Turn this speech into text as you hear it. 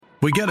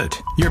We get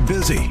it. You're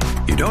busy.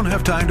 You don't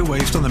have time to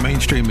waste on the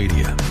mainstream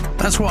media.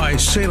 That's why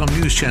Salem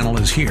News Channel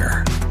is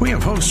here. We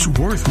have hosts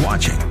worth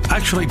watching,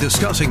 actually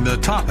discussing the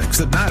topics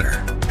that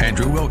matter.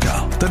 Andrew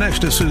Wilkow,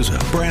 Dinesh D'Souza,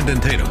 Brandon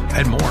Tatum,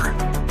 and more.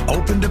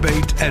 Open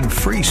debate and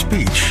free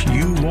speech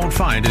you won't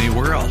find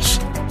anywhere else.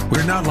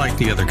 We're not like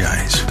the other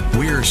guys.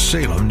 We're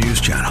Salem News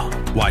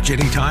Channel. Watch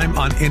anytime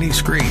on any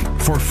screen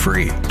for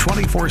free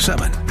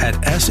 24/7 at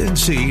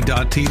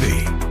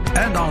snc.tv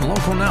and on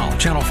Local Now,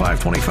 Channel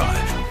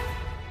 525.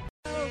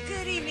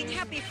 Good evening.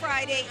 Happy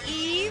Friday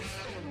Eve.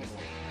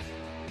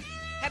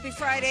 Happy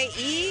Friday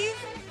Eve.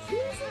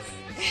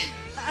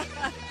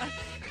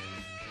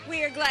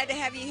 We are glad to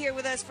have you here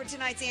with us for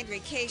tonight's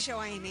Andrea Kaye Show.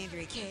 I am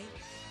Andrea Kaye.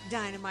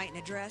 Dynamite in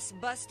a dress,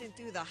 busting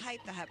through the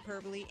hype, the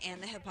hyperbole,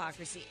 and the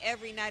hypocrisy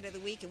every night of the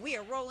week. And we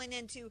are rolling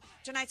into,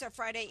 tonight's our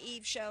Friday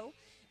Eve show.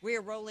 We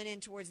are rolling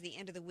in towards the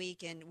end of the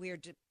week, and we are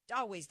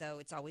always, though,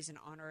 it's always an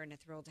honor and a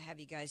thrill to have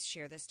you guys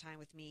share this time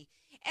with me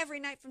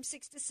every night from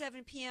 6 to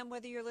 7 p.m.,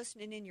 whether you're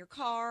listening in your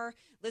car,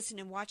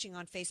 listening, watching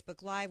on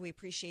Facebook Live. We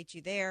appreciate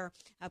you there.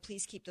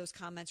 Please keep those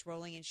comments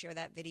rolling and share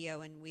that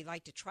video, and we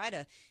like to try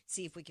to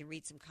see if we can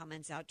read some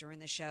comments out during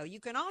the show.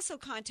 You can also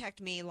contact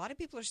me. A lot of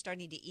people are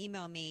starting to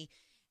email me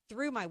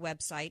through my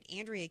website,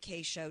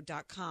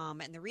 AndreaKayeShow.com.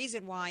 And the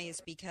reason why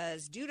is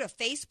because due to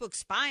Facebook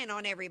spying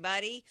on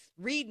everybody,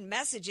 reading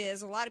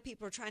messages, a lot of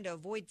people are trying to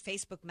avoid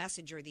Facebook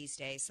Messenger these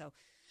days. So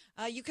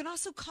you can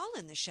also call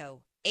in the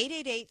show,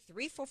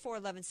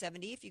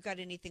 888-344-1170, if you've got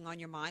anything on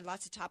your mind.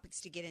 Lots of topics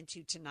to get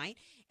into tonight.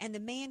 And the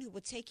man who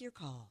will take your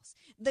calls,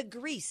 the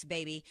grease,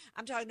 baby.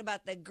 I'm talking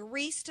about the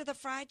grease to the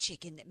fried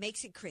chicken that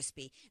makes it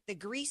crispy, the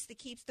grease that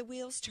keeps the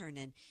wheels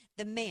turning,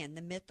 the man,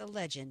 the myth, the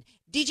legend,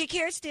 DJ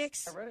Carrot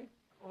Sticks. Ready?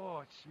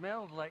 Oh, it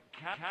smelled like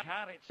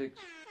carrots.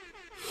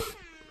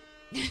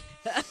 Yeah,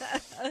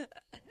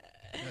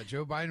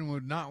 Joe Biden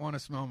would not want to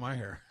smell my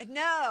hair.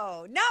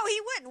 No,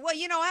 he wouldn't. Well,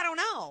 I don't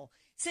know.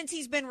 Since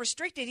he's been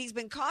restricted, he's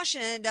been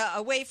cautioned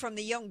away from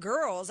the young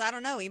girls. I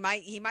don't know. He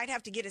might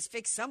have to get his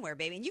fix somewhere,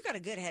 baby. And you got a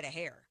good head of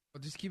hair.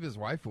 Well, just keep his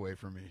wife away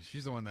from me.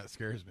 She's the one that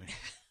scares me.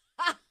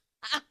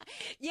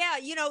 Yeah,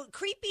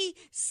 creepy,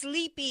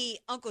 sleepy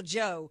Uncle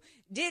Joe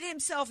did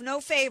himself no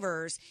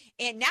favors,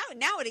 and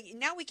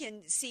now we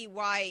can see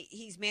why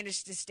he's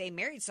managed to stay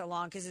married so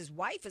long, because his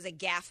wife is a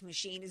gaffe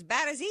machine as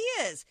bad as he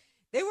is.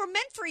 They were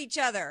meant for each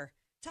other.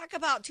 Talk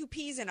about two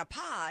peas in a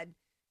pod,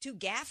 two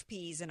gaff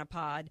peas in a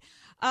pod.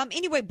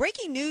 Anyway,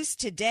 breaking news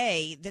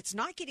today that's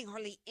not getting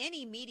hardly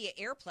any media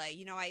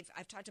airplay.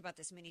 I've talked about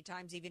this many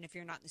times, even if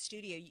you're not in the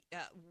studio.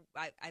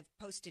 I've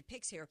posted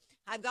pics here.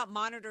 I've got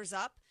monitors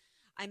up.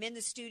 I'm in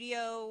the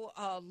studio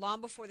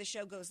long before the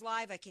show goes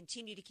live. I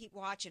continue to keep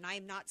watch, and I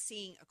am not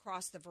seeing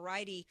across the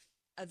variety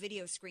of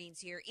video screens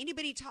here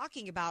anybody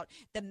talking about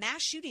the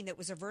mass shooting that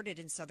was averted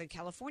in Southern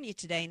California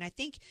today. And I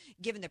think,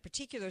 given the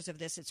particulars of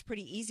this, it's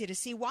pretty easy to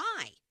see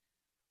why,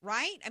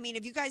 right? I mean,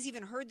 have you guys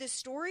even heard this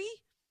story?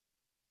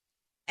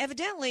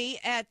 Evidently,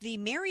 at the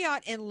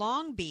Marriott in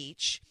Long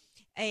Beach,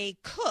 a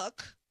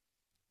cook,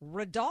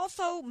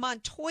 Rodolfo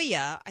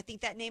Montoya, I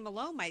think that name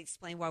alone might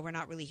explain why we're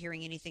not really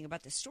hearing anything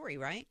about this story,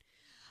 right?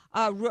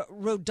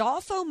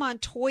 Rodolfo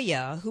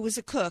Montoya, who was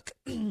a cook,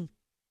 who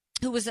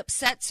was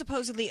upset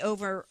supposedly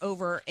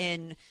over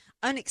an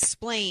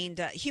unexplained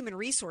human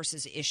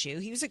resources issue.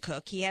 He was a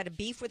cook. He had a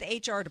beef with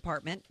the HR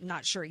department.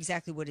 Not sure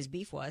exactly what his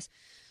beef was.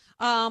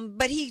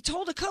 But he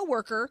told a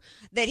coworker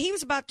that he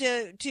was about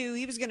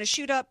he was going to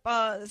shoot up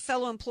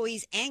fellow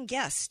employees and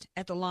guests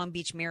at the Long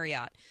Beach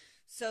Marriott.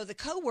 So the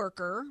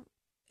coworker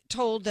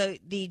told the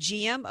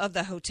GM of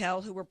the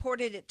hotel, who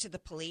reported it to the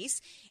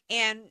police.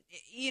 And,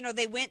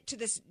 they went to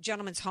this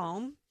gentleman's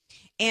home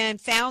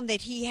and found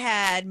that he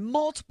had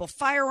multiple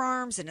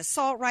firearms, an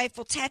assault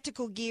rifle,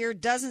 tactical gear,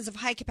 dozens of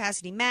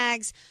high-capacity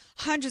mags,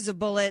 hundreds of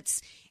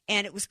bullets.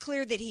 And it was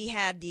clear that he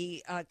had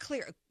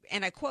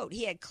and I quote,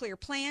 he had clear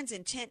plans,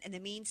 intent, and the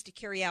means to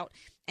carry out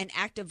an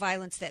act of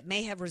violence that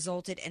may have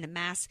resulted in a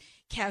mass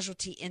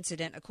casualty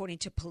incident, according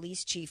to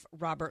Police Chief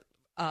Robert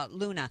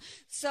Luna.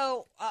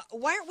 So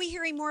why aren't we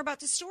hearing more about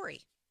this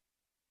story?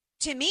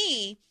 To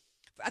me,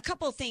 a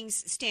couple of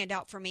things stand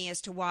out for me as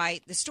to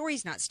why the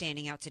story's not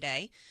standing out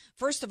today.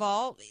 First of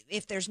all,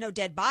 if there's no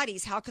dead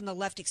bodies, how can the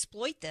left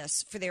exploit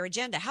this for their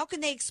agenda? How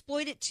can they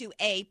exploit it to,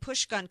 A,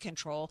 push gun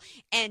control,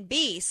 and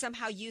B,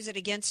 somehow use it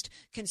against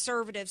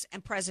conservatives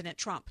and President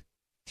Trump?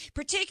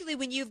 Particularly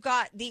when you've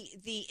got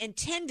the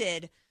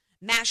intended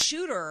mass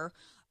shooter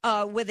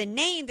with a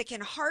name that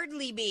can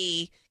hardly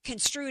be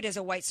construed as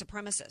a white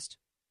supremacist.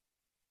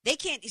 They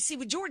can't, see,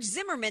 with George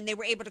Zimmerman, they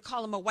were able to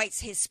call him a white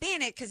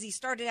Hispanic because he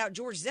started out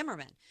George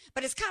Zimmerman.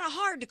 But it's kind of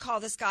hard to call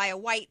this guy a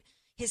white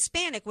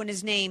Hispanic when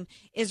his name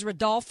is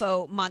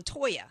Rodolfo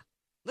Montoya.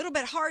 A little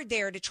bit hard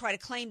there to try to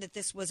claim that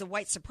this was a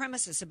white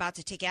supremacist about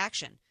to take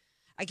action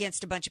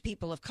against a bunch of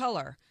people of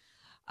color.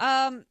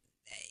 I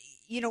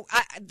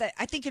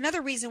think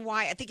another reason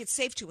why I think it's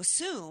safe to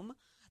assume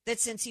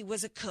that since he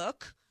was a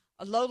cook,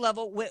 a low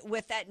level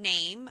with that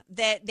name,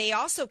 that they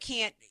also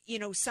can't,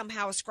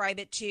 somehow ascribe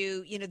it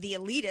to, the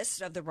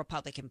elitists of the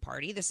Republican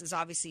Party. This is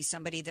obviously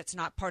somebody that's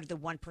not part of the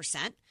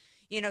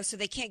 1%, so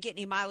they can't get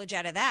any mileage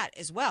out of that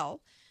as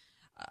well.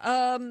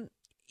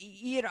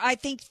 I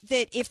think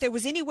that if there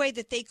was any way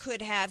that they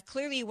could have,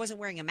 clearly he wasn't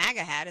wearing a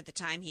MAGA hat at the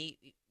time he,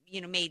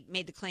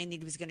 made the claim that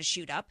he was going to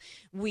shoot up.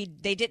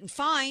 They didn't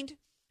find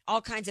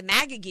all kinds of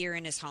MAGA gear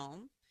in his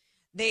home.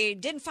 They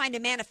didn't find a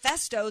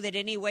manifesto that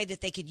any way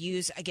that they could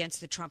use against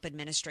the Trump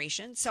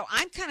administration. So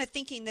I'm kind of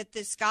thinking that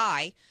this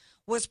guy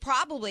was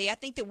probably, I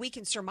think that we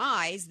can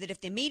surmise that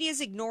if the media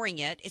is ignoring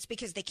it, it's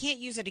because they can't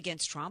use it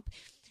against Trump.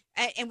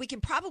 And we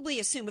can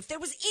probably assume if there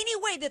was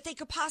any way that they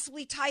could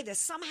possibly tie this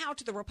somehow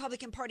to the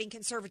Republican Party and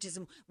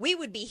conservatism, we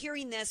would be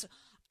hearing this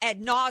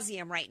ad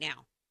nauseum right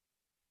now.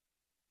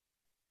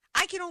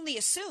 I can only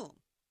assume,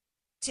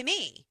 to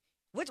me,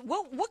 what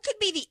could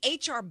be the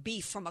HR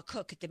beef from a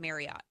cook at the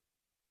Marriott?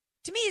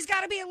 To me, he's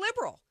got to be a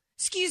liberal.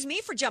 Excuse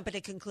me for jumping to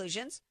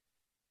conclusions.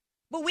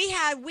 But we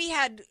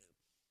had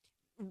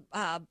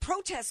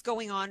protests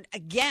going on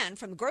again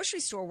from the grocery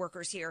store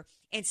workers here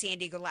in San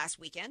Diego last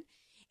weekend.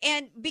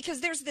 And because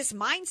there's this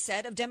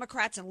mindset of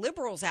Democrats and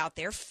liberals out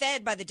there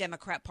fed by the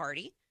Democrat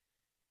Party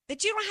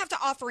that you don't have to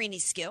offer any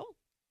skill.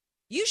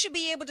 You should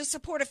be able to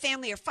support a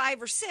family of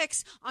 5 or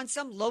 6 on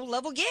some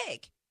low-level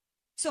gig.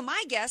 So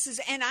my guess is,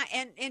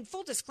 and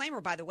full disclaimer,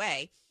 by the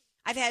way,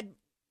 I've had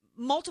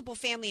multiple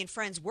family and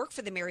friends work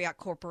for the Marriott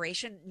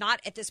Corporation,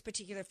 not at this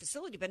particular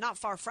facility, but not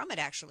far from it,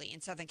 actually,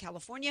 in Southern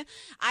California.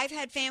 I've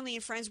had family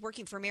and friends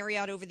working for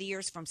Marriott over the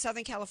years from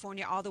Southern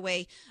California all the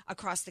way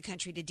across the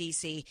country to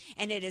D.C.,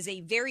 and it is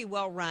a very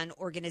well-run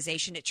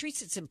organization. It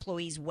treats its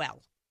employees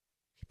well,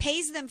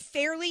 pays them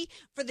fairly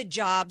for the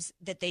jobs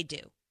that they do.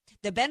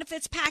 The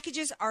benefits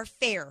packages are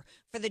fair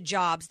for the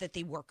jobs that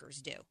the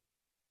workers do.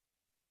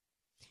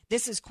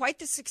 This is quite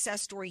the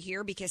success story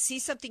here because see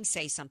something,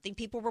 say something.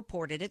 People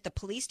reported it. The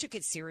police took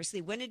it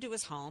seriously, went into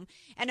his home,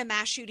 and a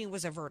mass shooting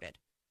was averted.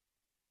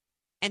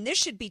 And this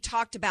should be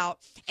talked about.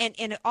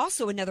 And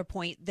also another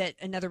point that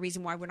another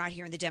reason why we're not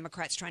hearing the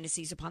Democrats trying to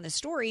seize upon this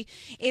story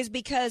is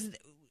because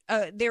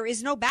there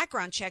is no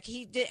background check.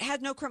 He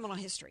had no criminal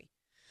history.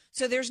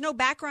 So there's no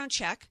background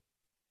check.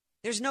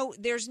 There's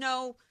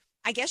no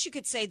I guess you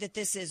could say that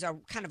this is a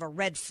kind of a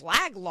red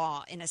flag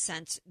law in a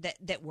sense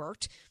that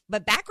worked,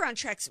 but background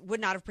checks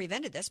would not have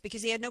prevented this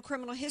because he had no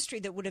criminal history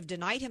that would have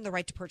denied him the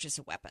right to purchase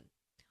a weapon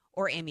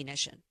or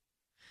ammunition.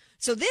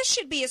 So this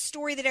should be a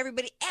story that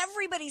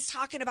everybody's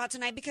talking about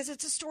tonight because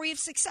it's a story of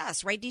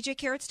success, right, DJ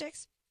Carrot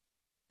Sticks?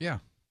 Yeah.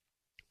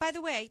 By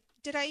the way,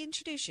 did I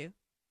introduce you?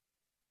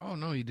 Oh,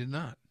 no, you did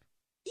not.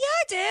 Yeah,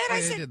 I did.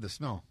 I did the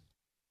smell.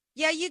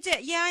 Yeah, you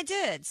did. Yeah, I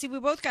did. See, we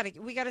both got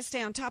to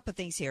stay on top of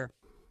things here.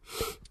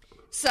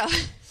 So,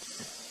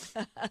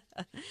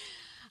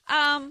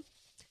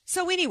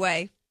 so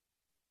anyway,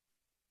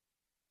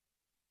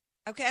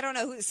 okay, I don't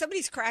know who,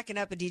 somebody's cracking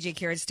up at DJ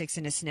Carrot Sticks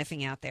and is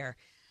sniffing out there.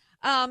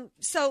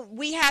 So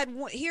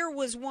here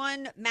was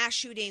one mass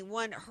shooting,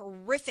 one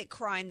horrific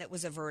crime that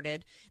was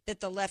averted that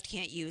the left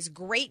can't use.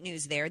 Great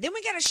news there. Then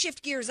we got to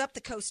shift gears up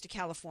the coast to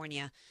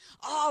California,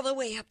 all the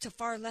way up to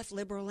far left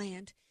liberal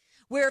land,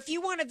 where if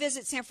you want to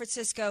visit San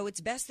Francisco,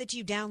 it's best that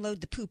you download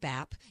the Poop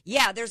app.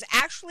 Yeah, there's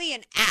actually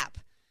an app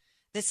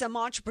that some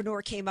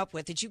entrepreneur came up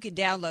with that you can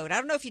download. I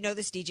don't know if you know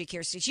this, DJ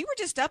Kirsten. You were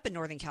just up in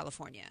Northern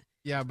California.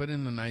 Yeah, but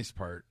in the nice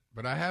part.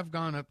 But I have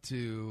gone up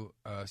to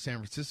San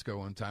Francisco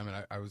one time,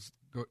 and I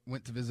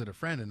went to visit a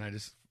friend, and I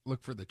just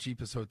looked for the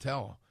cheapest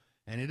hotel.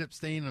 And ended up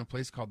staying in a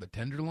place called the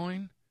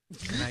Tenderloin.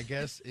 And I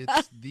guess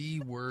it's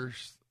the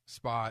worst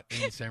spot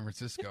in San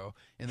Francisco.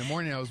 In the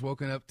morning, I was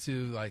woken up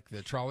to like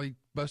the trolley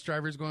bus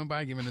drivers going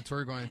by, giving a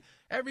tour, going,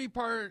 every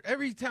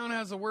town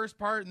has the worst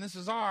part, and this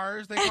is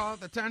ours. They call it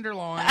the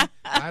Tenderloin.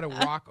 I had to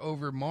walk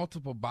over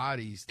multiple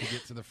bodies to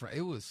get to the front.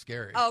 It was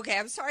scary. Okay,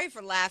 I'm sorry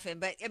for laughing,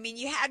 but I mean,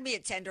 you had me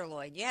at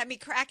Tenderloin. You had me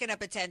cracking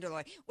up at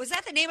Tenderloin. Was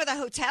that the name of the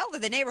hotel or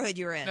the neighborhood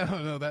you were in?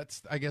 No,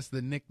 that's, I guess,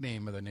 the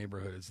nickname of the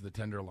neighborhood is the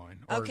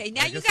Tenderloin. Okay,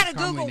 now you got to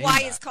Google why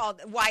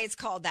it's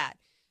called that.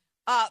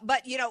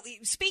 But,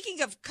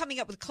 speaking of coming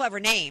up with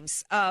clever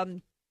names,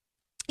 the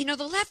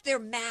left, they're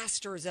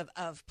masters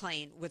of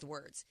playing with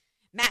words.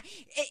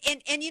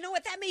 And you know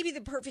what? That may be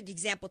the perfect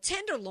example.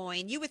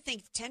 Tenderloin, you would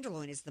think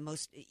tenderloin is the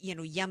most,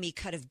 yummy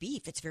cut of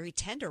beef. It's very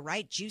tender,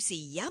 right? Juicy,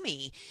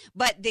 yummy.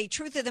 But the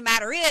truth of the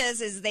matter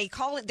is they're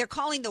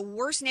calling the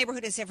worst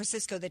neighborhood in San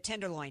Francisco the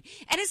Tenderloin.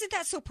 And isn't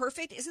that so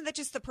perfect? Isn't that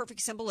just the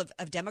perfect symbol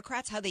of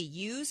Democrats, how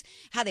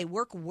they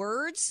work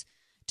words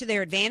to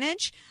their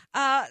advantage?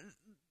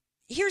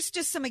 Here's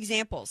just some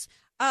examples.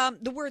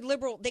 The word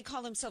liberal, they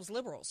call themselves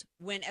liberals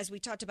when, as we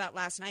talked about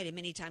last night and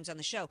many times on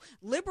the show,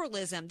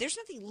 liberalism, there's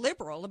nothing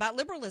liberal about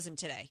liberalism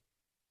today.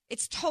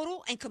 It's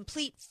total and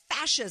complete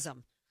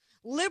fascism.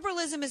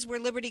 Liberalism is where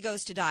liberty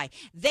goes to die.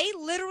 They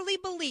literally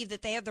believe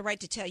that they have the right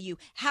to tell you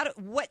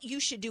what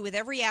you should do with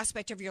every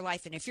aspect of your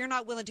life. And if you're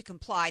not willing to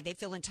comply, they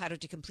feel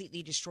entitled to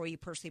completely destroy you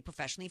personally,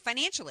 professionally,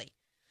 financially.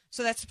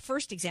 So that's the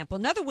first example.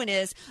 Another one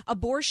is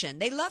abortion.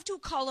 They love to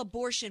call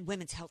abortion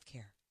women's health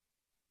care.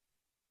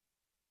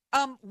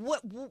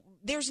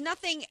 There's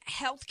nothing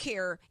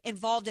healthcare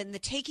involved in the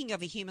taking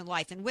of a human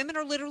life, and women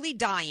are literally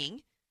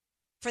dying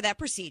for that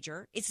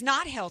procedure. It's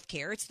not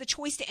healthcare; it's the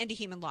choice to end a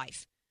human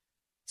life.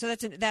 So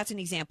that's an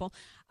example.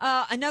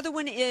 Another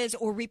one is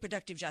or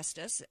reproductive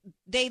justice.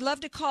 They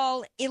love to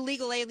call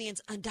illegal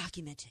aliens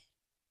undocumented.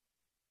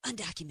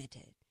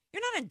 Undocumented.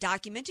 You're not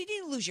undocumented. You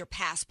didn't lose your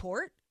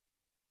passport.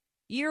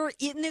 You're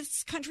in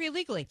this country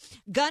illegally.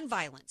 Gun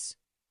violence.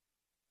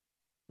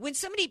 When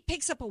somebody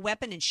picks up a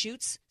weapon and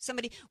shoots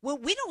somebody, well,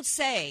 we don't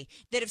say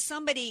that if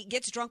somebody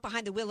gets drunk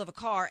behind the wheel of a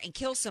car and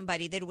kills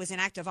somebody that it was an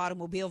act of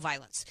automobile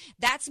violence.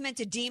 That's meant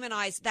to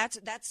demonize. That's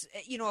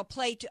a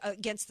play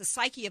against the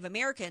psyche of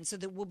Americans, so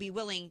that we'll be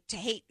willing to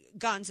hate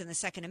guns and the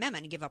Second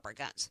Amendment and give up our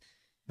guns.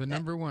 The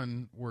number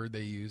one word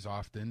they use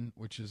often,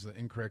 which is the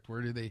incorrect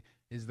word,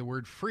 is the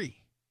word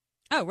free.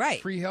 Oh,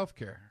 right. Free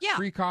healthcare. Yeah.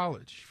 Free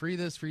college. Free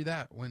this, free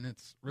that, when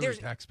it's really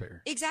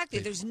taxpayer. Exactly.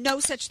 There's no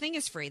such thing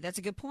as free. That's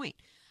a good point.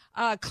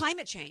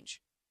 Climate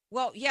change.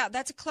 Well, yeah,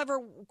 that's a clever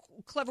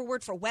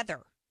word for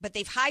weather, but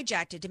they've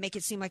hijacked it to make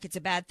it seem like it's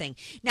a bad thing.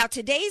 Now,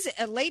 today's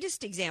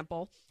latest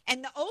example,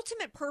 and the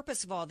ultimate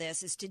purpose of all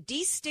this is to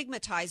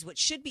destigmatize what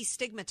should be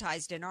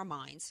stigmatized in our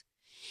minds,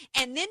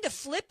 and then to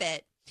flip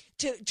it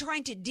to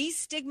trying to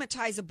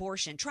destigmatize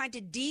abortion, trying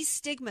to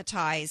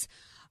destigmatize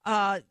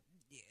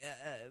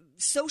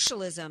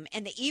socialism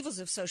and the evils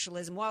of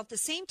socialism, while at the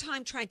same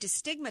time trying to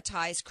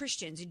stigmatize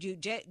Christians and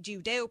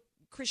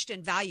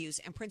Judeo-Christian values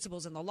and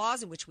principles and the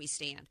laws in which we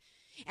stand.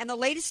 And the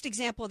latest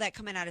example of that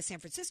coming out of San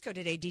Francisco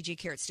today, DJ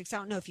Carrot Sticks, I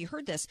don't know if you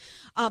heard this,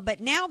 but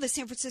now the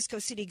San Francisco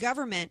city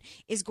government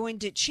is going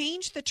to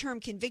change the term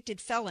convicted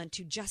felon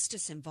to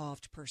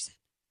justice-involved person.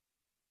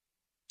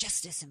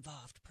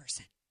 Justice-involved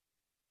person.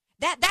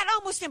 That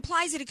almost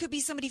implies that it could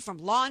be somebody from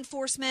law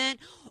enforcement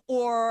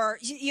or,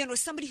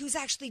 somebody who's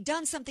actually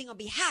done something on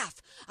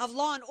behalf of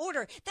law and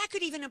order. That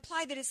could even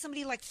imply that it's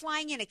somebody like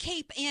flying in a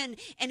cape and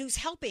who's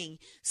helping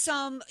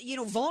some,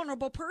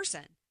 vulnerable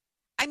person.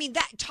 I mean,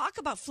 talk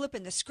about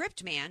flipping the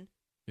script, man.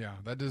 Yeah,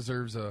 that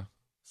deserves a...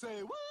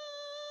 Say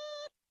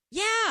what?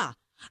 Yeah.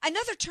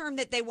 Another term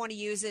that they want to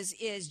use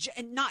is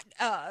not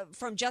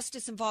from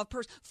justice-involved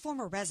person,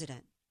 former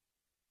resident.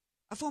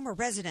 A former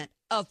resident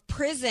of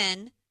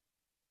prison.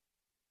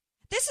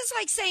 This is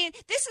like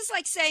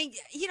saying,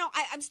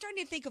 I'm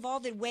starting to think of all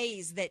the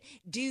ways that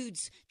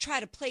dudes try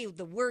to play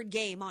the word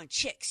game on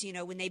chicks,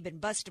 when they've been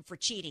busted for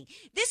cheating.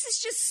 This is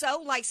just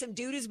so like some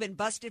dude who's been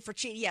busted for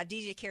cheating. Yeah,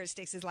 DJ Carrot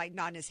Sticks is like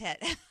nodding his head.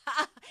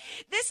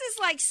 This is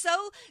like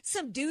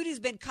some dude who's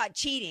been caught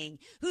cheating,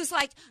 who's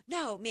like,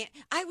 no, man,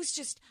 I was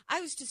just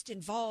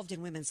involved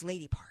in women's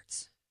lady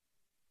parts.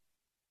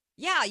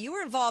 Yeah, you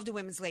were involved in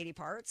women's lady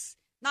parts.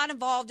 Not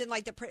involved in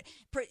like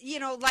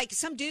like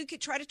some dude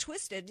could try to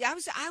twist it.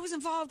 I was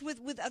involved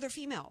with other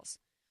females.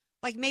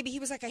 Like maybe he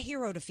was like a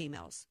hero to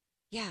females.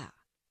 Yeah.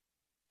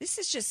 This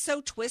is just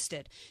so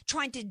twisted.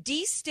 Trying to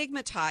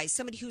destigmatize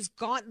somebody who's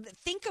gone.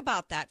 Think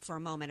about that for a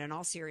moment in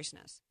all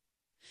seriousness.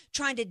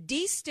 Trying to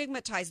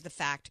destigmatize the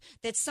fact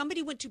that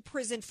somebody went to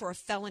prison for a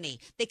felony.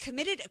 They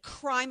committed a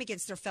crime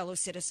against their fellow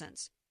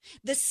citizens.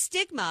 The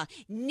stigma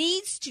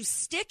needs to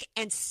stick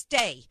and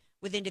stay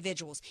with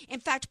individuals. In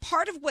fact,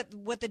 part of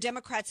what the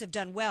Democrats have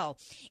done well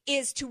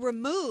is to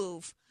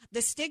remove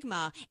the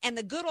stigma and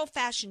the good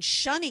old-fashioned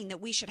shunning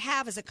that we should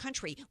have as a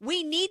country.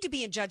 We need to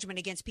be in judgment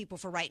against people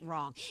for right and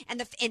wrong. And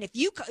if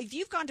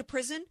you've gone to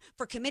prison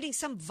for committing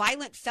some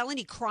violent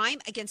felony crime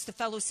against the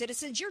fellow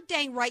citizens, you're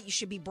dang right you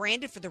should be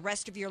branded for the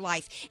rest of your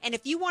life. And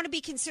if you want to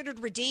be considered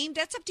redeemed,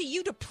 that's up to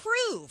you to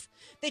prove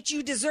that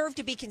you deserve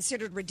to be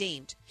considered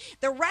redeemed.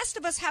 The rest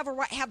of us have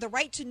the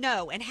right to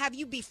know and have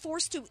you be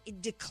forced to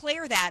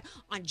declare that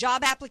on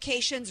job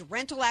applications,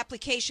 rental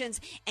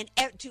applications, and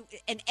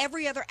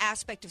every other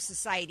aspect of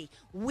society.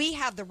 We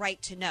have the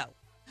right to know.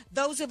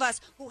 Those of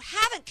us who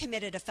haven't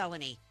committed a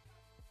felony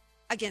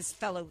against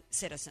fellow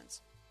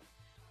citizens.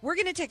 We're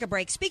going to take a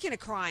break. Speaking of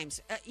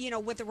crimes,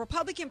 what the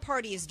Republican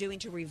Party is doing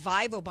to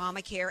revive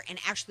Obamacare and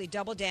actually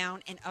double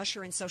down and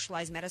usher in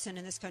socialized medicine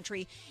in this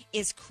country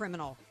is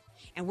criminal.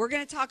 And we're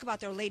going to talk about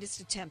their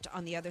latest attempt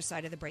on the other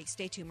side of the break.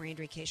 Stay tuned. Marie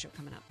Andrea Kaye Show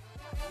coming up.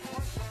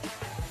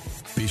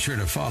 Be sure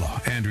to follow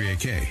Andrea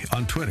Kaye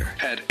on Twitter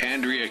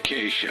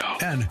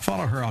 @AndreaKayeShow. and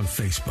follow her on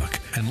Facebook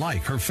and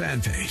like her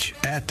fan page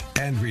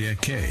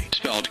 @AndreaKaye.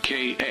 Spelled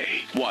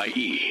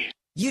Kaye.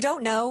 You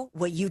don't know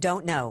what you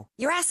don't know.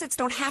 Your assets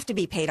don't have to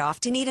be paid off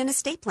to need an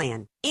estate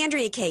plan.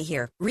 Andrea Kaye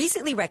here.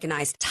 Recently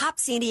recognized top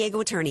San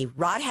Diego attorney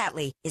Rod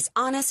Hatley is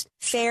honest,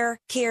 fair,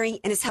 caring,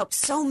 and has helped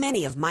so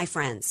many of my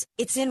friends.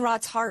 It's in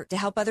Rod's heart to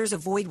help others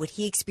avoid what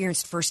he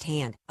experienced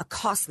firsthand, a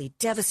costly,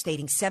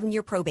 devastating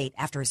 7-year probate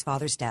after his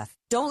father's death.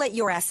 Don't let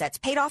your assets,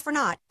 paid off or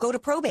not, go to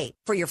probate.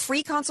 For your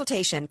free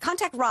consultation,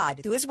 contact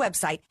Rod through his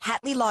website,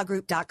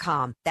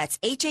 HatleyLawGroup.com. That's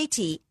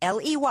HATLEY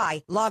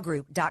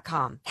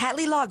lawgroup.com.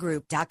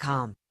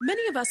 HatleyLawGroup.com.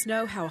 Many of us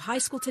know how high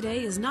school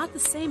today is not the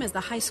same as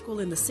the high school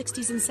in the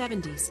 60s and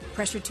 70s.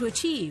 Pressure to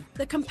achieve,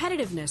 the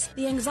competitiveness,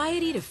 the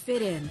anxiety to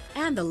fit in,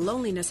 and the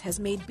loneliness has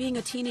made being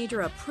a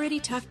teenager a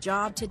pretty tough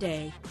job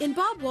today. In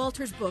Bob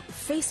Walter's book,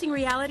 Facing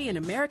Reality in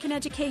American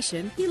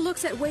Education, he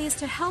looks at ways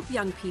to help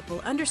young people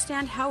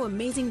understand how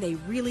amazing they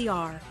really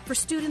are, for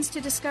students to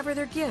discover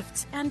their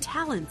gifts and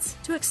talents,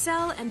 to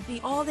excel and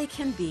be all they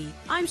can be.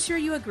 I'm sure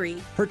you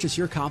agree. Purchase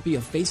your copy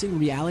of Facing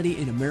Reality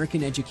in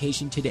American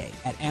Education today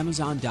at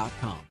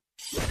Amazon.com.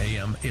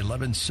 AM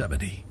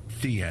 1170,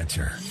 The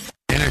Answer.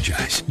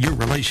 Energize your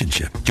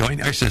relationship. Join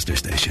our sister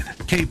station,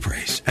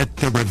 K-Praise, at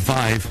the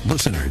Revive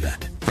Listener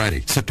Event.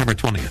 Friday, September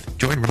 20th.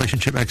 Join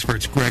relationship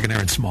experts Greg and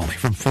Aaron Smalley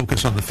from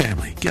Focus on the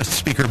Family, guest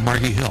speaker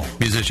Margie Hill,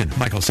 musician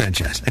Michael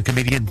Sanchez, and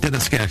comedian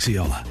Dennis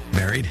Gaxiola.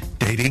 Married,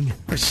 dating,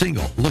 or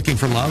single, looking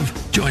for love?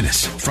 Join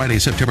us Friday,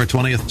 September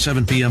 20th,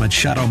 7 p.m. at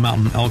Shadow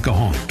Mountain, El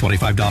Cajon.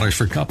 $25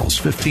 for couples,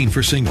 $15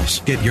 for singles.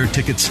 Get your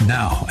tickets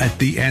now at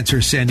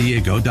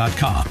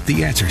TheAnswerSanDiego.com.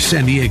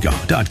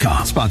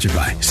 TheAnswerSanDiego.com. Sponsored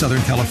by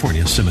Southern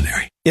California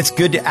Seminary. It's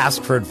good to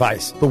ask for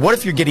advice, but what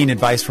if you're getting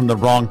advice from the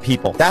wrong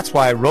people? That's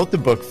why I wrote the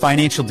book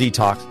Financial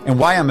Detox and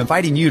why I'm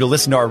inviting you to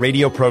listen to our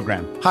radio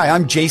program. Hi,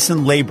 I'm Jason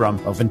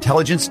Labrum of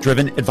Intelligence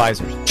Driven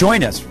Advisors.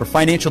 Join us for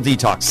Financial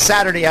Detox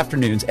Saturday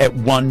afternoons at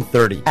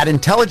 1:30. At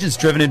Intelligence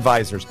Driven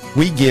Advisors,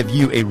 we give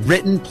you a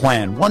written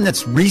plan, one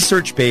that's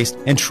research-based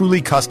and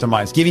truly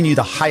customized, giving you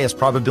the highest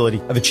probability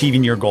of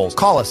achieving your goals.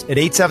 Call us at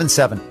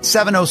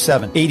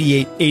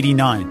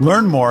 877-707-8889.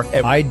 Learn more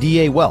at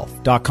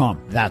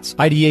IDAWealth.com. That's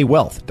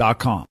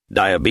IDAWealth.com.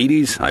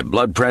 Diabetes, high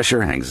blood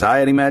pressure,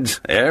 anxiety meds,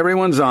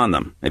 everyone's on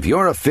them. If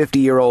you're a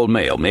 50-year-old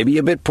male, maybe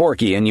a bit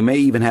porky, and you may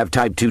even have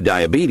type 2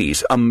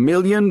 diabetes, $1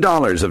 million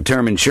of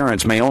term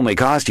insurance may only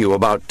cost you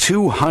about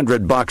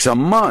 $200 a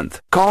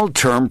month. Call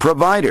Term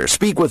Provider.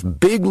 Speak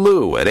with Big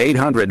Lou at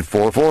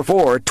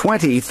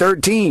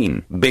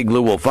 800-444-2013. Big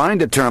Lou will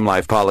find a term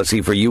life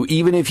policy for you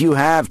even if you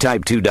have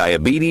type 2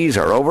 diabetes,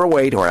 are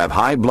overweight, or have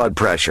high blood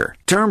pressure.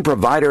 Term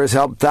Provider has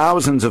helped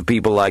thousands of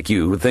people like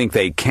you who think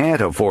they can't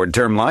afford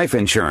term life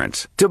insurance.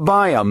 To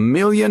buy $1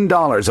 million of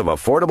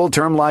affordable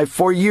term life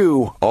for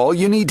you, all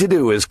you need to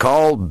do is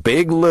call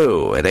Big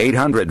Lou at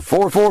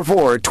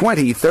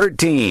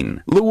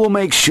 800-444-2013. Lou will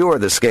make sure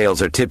the scales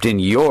are tipped in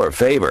your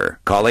favor.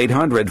 Call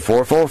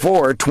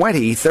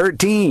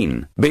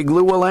 800-444-2013. Big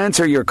Lou will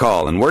answer your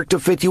call and work to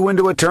fit you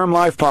into a term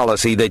life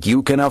policy that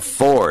you can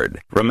afford.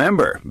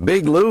 Remember,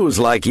 Big Lou's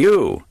like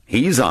you.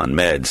 He's on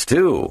meds,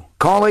 too.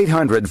 Call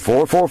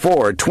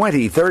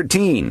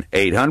 800-444-2013.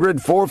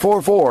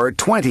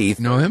 800-444-2013.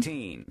 Know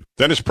him?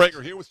 Dennis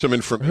Prager here with some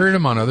information. I heard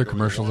him on other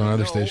commercials on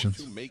other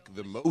stations. To make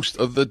the most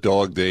of the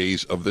dog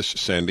days of this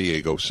San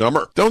Diego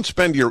summer. Don't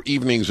spend your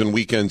evenings and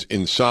weekends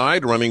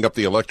inside, running up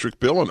the electric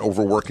bill and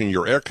overworking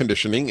your air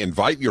conditioning.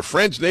 Invite your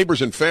friends,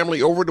 neighbors, and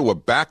family over to a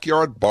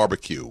backyard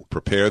barbecue.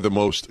 Prepare the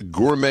most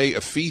gourmet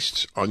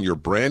feasts on your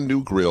brand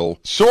new grill,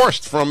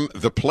 sourced from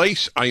the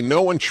place I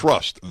know and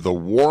trust, the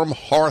Warm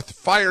Hearth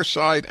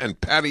Fireside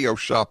and Patio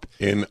Shop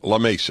in La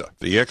Mesa.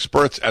 The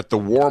experts at the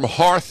Warm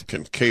Hearth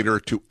can cater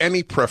to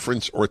any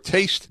preference or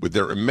taste with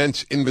their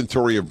immense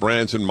inventory of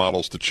brands and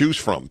models to choose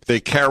from. They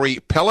carry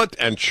pellet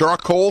and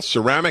charcoal,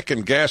 ceramic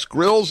and gas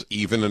grills,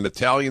 even an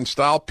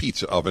Italian-style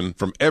pizza oven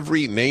from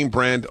every name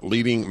brand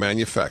leading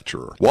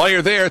manufacturer. While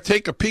you're there,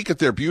 take a peek at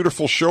their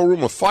beautiful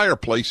showroom of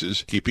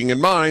fireplaces, keeping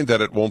in mind that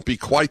it won't be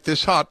quite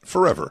this hot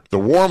forever. The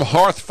Warm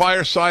Hearth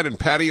Fireside and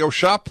Patio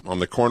Shop on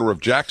the corner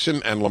of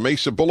Jackson and La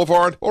Mesa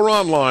Boulevard, or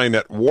online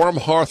at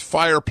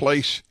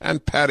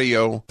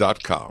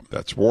warmhearthfireplaceandpatio.com.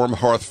 That's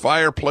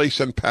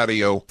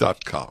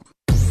warmhearthfireplaceandpatio.com.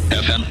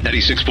 FM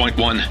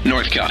 96.1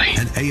 North County.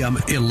 And AM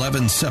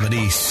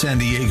 1170 San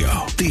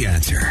Diego. The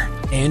Answer.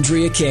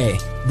 Andrea Kaye,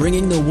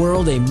 bringing the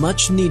world a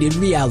much-needed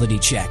reality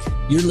check.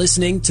 You're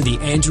listening to The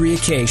Andrea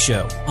Kaye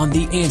Show on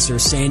The Answer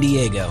San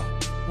Diego.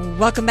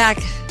 Welcome back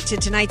to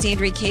tonight's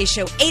Andrea Kaye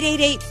Show.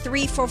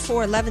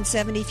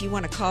 888-344-1170 if you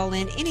want to call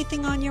in.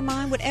 Anything on your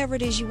mind, whatever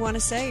it is you want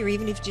to say, or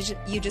even if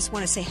you just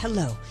want to say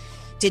hello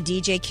to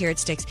DJ Carrot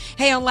Sticks.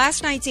 Hey, on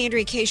last night's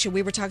Andrea Kaye Show,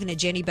 we were talking to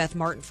Jenny Beth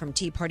Martin from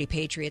Tea Party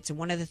Patriots, and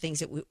one of the things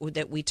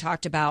that we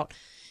talked about,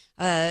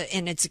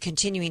 and it's a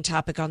continuing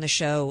topic on the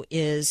show,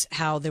 is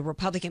how the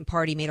Republican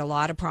Party made a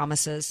lot of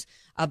promises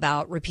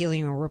about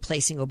repealing or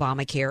replacing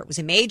Obamacare. It was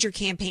a major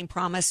campaign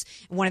promise,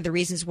 and one of the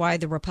reasons why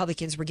the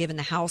Republicans were given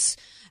the House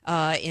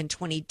in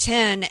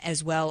 2010,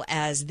 as well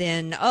as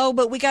then,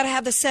 but we got to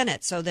have the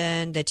Senate. So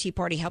then the Tea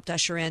Party helped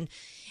usher in,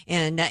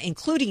 and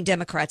including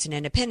Democrats and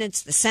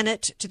independents, the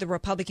Senate to the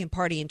Republican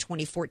Party in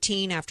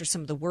 2014 after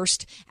some of the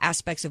worst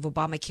aspects of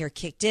Obamacare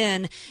kicked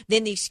in.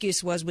 Then the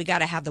excuse was we got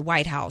to have the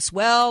White House.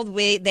 Well,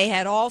 they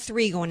had all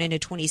three going into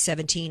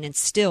 2017 and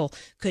still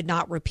could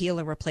not repeal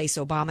and replace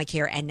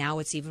Obamacare, and now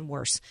it's even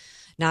worse.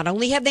 Not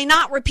only have they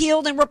not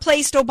repealed and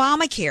replaced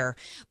Obamacare,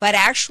 but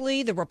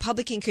actually the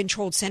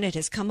Republican-controlled Senate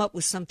has come up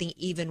with something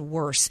even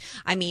worse.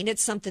 I mean,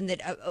 it's something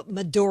that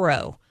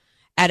Maduro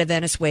out of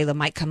Venezuela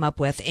might come up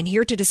with. And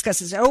here to discuss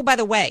this, oh, by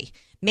the way,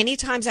 many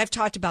times I've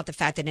talked about the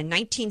fact that in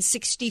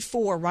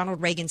 1964,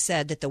 Ronald Reagan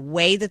said that the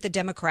way that the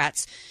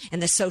Democrats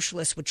and the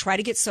socialists would try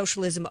to get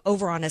socialism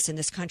over on us in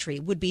this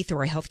country would be through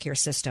our healthcare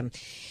system.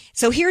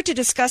 So here to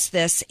discuss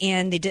this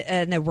and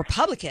the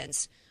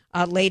Republicans'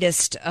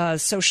 latest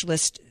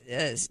socialist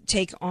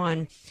take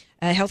on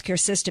healthcare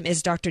system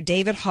is Dr.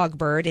 David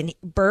Hogberg,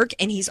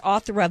 and he's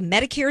author of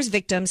Medicare's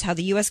Victims: How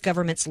the U.S.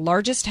 Government's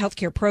Largest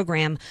Healthcare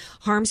Program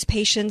Harms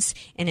Patients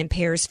and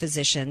Impairs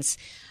Physicians.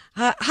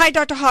 Hi,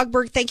 Dr.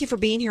 Hogberg. Thank you for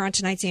being here on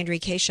tonight's Andrea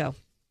Kaye Show.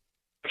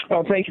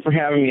 Oh, thank you for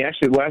having me.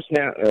 Actually,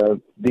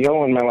 the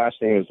O in my last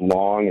name is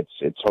long.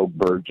 It's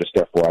Hogberg, just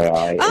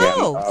FYI.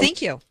 Oh, and,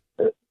 thank you.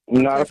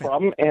 Not Perfect. A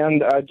problem.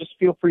 And just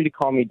feel free to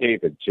call me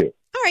David, too.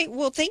 All right.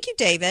 Well, thank you,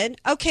 David.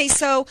 Okay,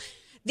 so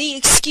the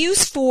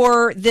excuse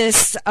for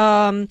this,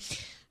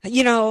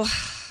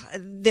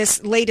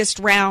 this latest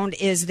round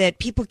is that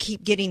people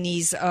keep getting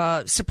these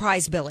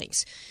surprise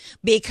billings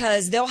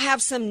because they'll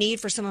have some need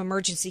for some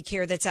emergency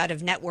care that's out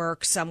of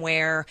network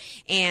somewhere,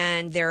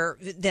 and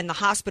then the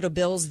hospital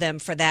bills them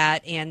for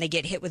that, and they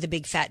get hit with a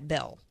big fat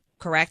bill.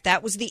 Correct?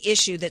 That was the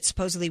issue that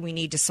supposedly we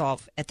need to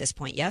solve at this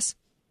point, yes?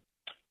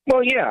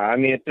 Well, yeah. I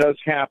mean, it does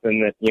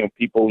happen that,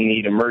 people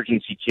need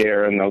emergency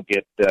care and they'll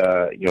get,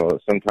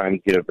 sometimes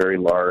get a very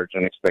large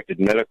unexpected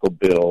medical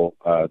bill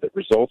that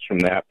results from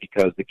that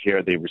because the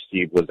care they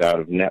received was out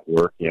of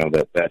network,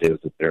 that is,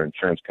 that their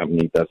insurance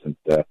company doesn't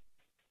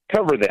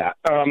cover that.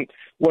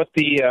 What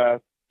the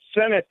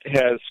Senate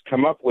has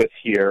come up with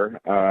here,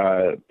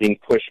 being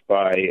pushed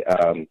by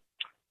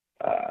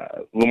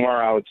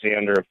Lamar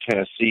Alexander of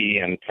Tennessee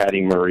and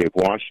Patty Murray of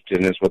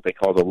Washington, is what they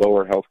call the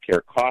Lower Health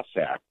Care Costs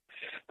Act.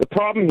 The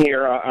problem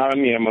here,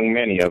 among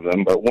many of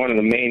them, but one of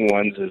the main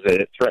ones is that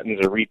it threatens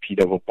a repeat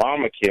of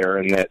Obamacare,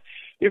 and that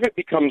if it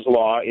becomes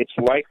law, it's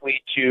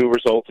likely to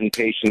result in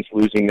patients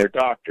losing their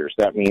doctors.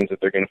 That means that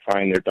they're going to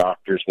find their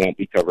doctors won't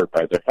be covered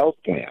by their health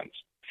plans.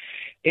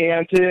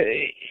 And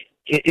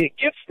it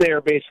gets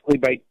there basically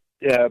by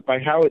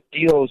how it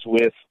deals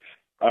with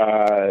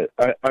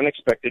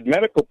unexpected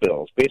medical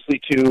bills.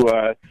 Basically,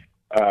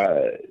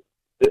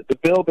 the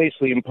bill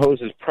basically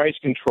imposes price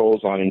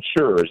controls on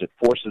insurers. It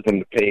forces them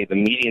to pay the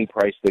median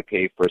price they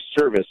pay for a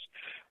service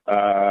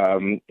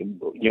when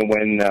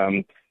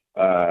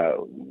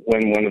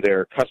one of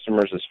their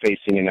customers is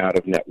facing an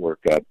out-of-network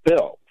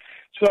bill.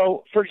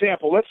 So, for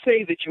example, let's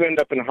say that you end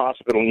up in a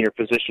hospital and your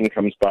physician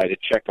comes by to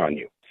check on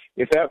you.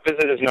 If that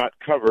visit is not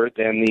covered,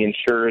 then the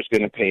insurer is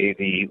going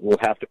to will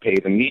have to pay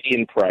the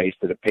median price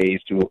that it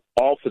pays to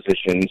all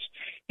physicians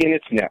in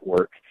its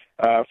network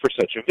for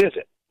such a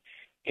visit.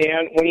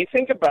 And when you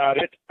think about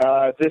it,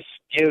 this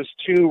gives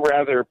two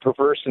rather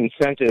perverse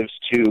incentives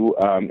to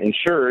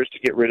insurers to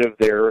get rid of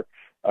their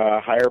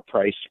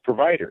higher-priced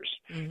providers.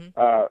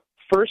 Mm-hmm.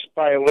 First,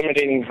 by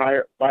eliminating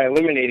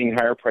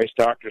higher-priced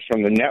doctors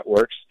from the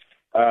networks,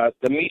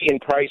 the median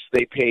price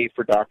they pay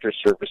for doctor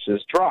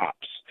services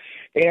drops.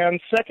 And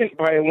second,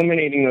 by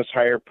eliminating those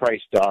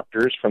higher-priced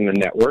doctors from the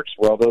networks,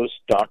 well, those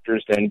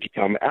doctors then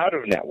become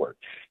out-of-network.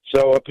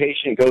 So a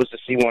patient goes to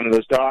see one of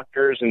those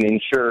doctors, and the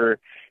insurer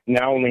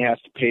now only has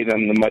to pay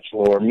them the much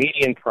lower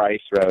median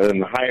price rather than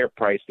the higher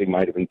price they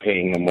might have been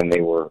paying them when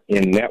they were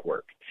in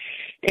network.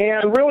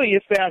 And really,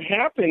 if that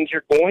happens,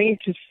 you're going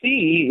to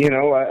see,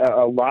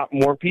 a lot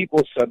more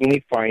people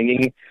suddenly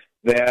finding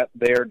that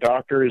their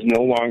doctor is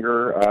no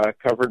longer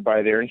covered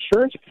by their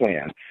insurance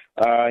plan.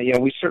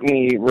 We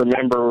certainly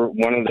remember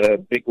one of the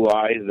big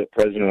lies that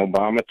President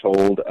Obama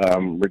told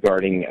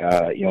regarding,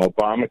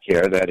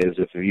 Obamacare. That is,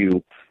 if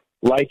you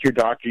like your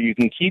doctor, you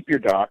can keep your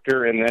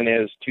doctor. And then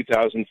as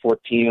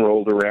 2014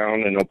 rolled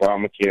around and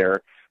Obamacare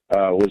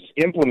was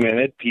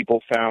implemented,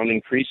 people found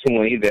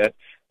increasingly that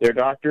their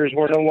doctors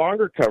were no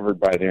longer covered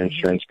by their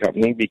insurance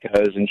company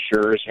because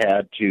insurers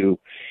had to,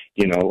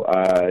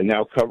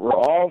 now cover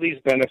all these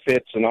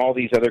benefits and all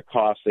these other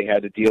costs they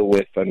had to deal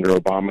with under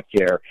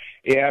Obamacare.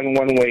 And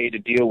one way to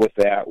deal with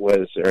that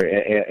was,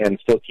 and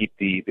still keep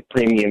the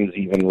premiums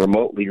even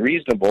remotely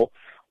reasonable,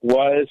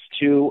 was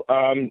to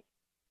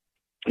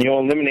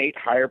eliminate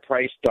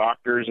higher-priced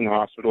doctors and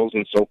hospitals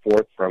and so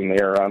forth from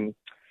their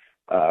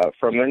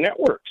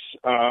networks.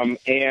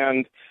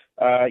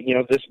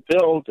 This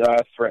bill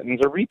threatens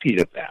a repeat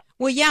of that.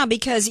 Well, yeah,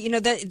 because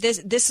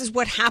this is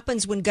what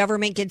happens when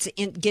government gets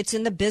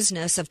in the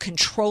business of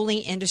controlling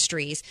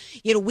industries.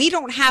 We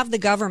don't have the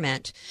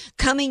government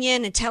coming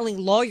in and telling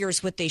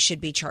lawyers what they should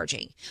be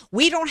charging.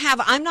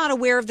 I'm not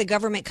aware of the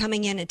government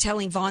coming in and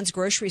telling Vaughn's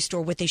grocery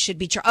store what they should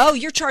be charging. Oh,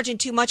 you're charging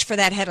too much for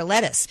that head of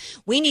lettuce.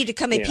 We need to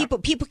come in. Yeah.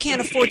 People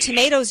can't afford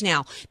tomatoes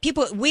now.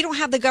 We don't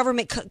have the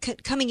government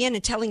coming in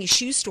and telling a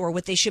shoe store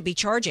what they should be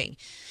charging.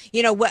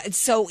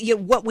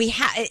 What we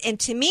have, and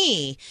to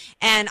me,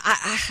 and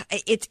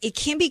it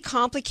can be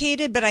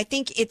complicated, but I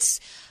think it's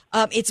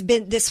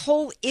This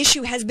whole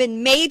issue has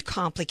been made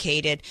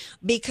complicated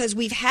because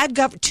we've had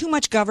too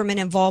much government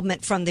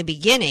involvement from the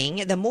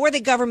beginning. The more the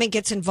government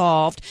gets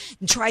involved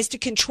and tries to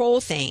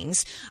control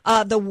things,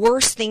 the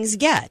worse things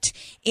get.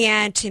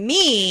 And to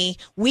me,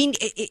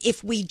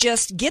 if we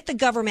just get the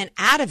government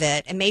out of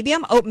it, and maybe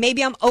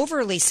I'm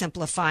overly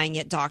simplifying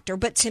it, Doctor,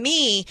 but to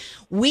me,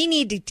 we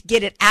need to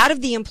get it out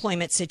of the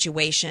employment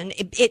situation.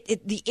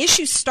 The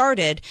issue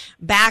started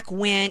back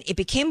when it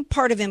became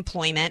part of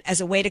employment as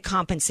a way to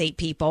compensate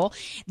people.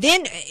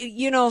 Then,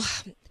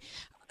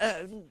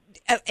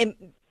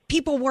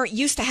 people weren't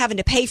used to having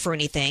to pay for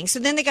anything. So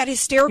then they got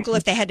hysterical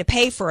if they had to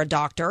pay for a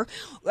doctor.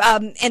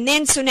 And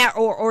then so now,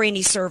 or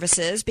any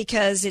services,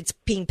 because it's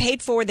being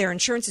paid for, their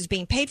insurance is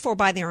being paid for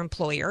by their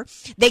employer.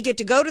 They get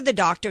to go to the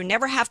doctor,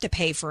 never have to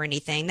pay for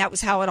anything. That was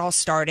how it all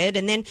started.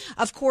 And then,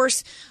 of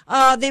course,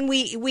 then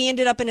we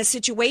ended up in a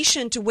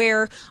situation to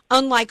where,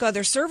 unlike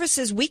other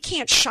services, we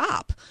can't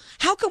shop.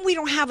 How come we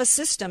don't have a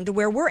system to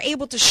where we're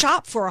able to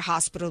shop for a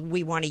hospital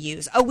we want to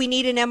use? Oh, we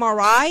need an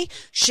MRI?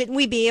 Shouldn't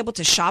we be able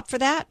to shop for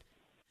that?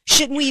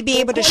 Shouldn't we be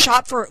able to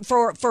shop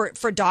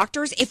for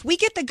doctors? If we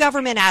get the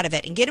government out of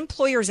it and get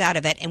employers out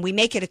of it and we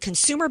make it a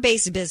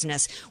consumer-based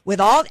business with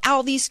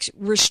all these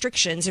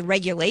restrictions and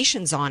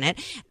regulations on it,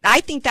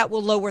 I think that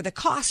will lower the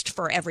cost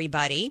for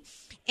everybody.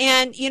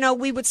 And,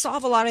 we would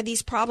solve a lot of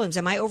these problems.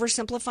 Am I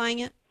oversimplifying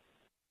it?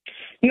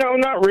 No,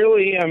 not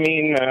really. I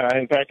mean,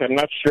 in fact, I'm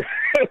not sure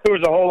there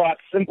was a whole lot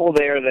simple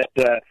there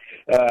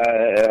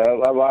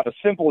a lot of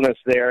simpleness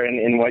there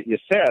in what you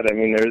said. I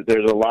mean,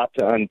 there's a lot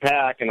to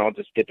unpack, and I'll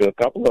just get to a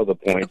couple of the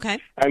points. Okay.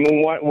 I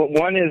mean,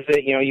 one is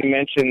that, you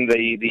mentioned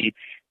the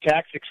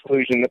tax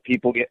exclusion that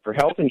people get for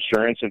health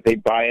insurance if they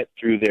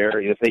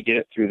if they get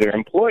it through their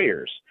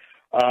employers.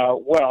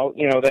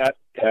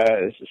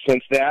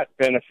 Since that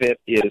benefit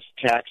is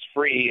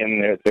tax-free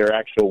and their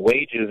actual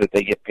wages that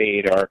they get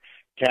paid are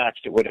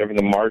taxed at whatever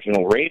the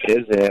marginal rate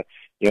is,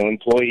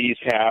 employees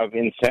have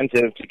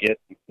incentive to get,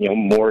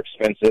 more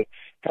expensive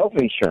health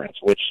insurance,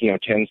 which,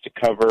 tends to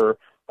cover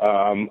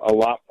a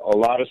lot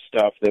of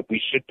stuff that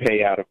we should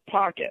pay out of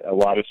pocket. A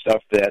lot of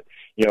stuff that,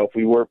 if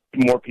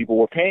more people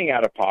were paying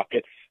out of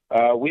pocket,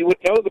 we would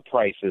know the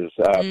prices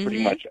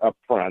pretty much up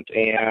front.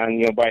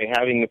 And, by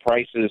having the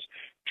prices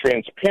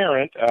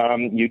transparent,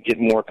 you get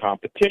more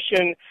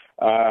competition,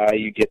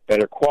 you get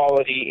better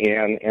quality,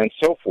 and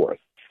so forth.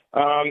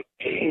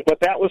 But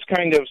that was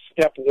kind of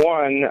step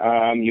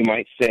one, you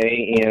might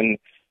say, in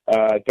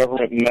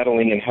government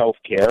meddling in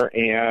healthcare,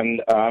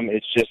 and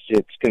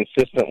it's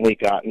consistently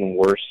gotten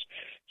worse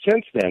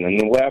since then. And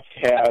the left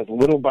has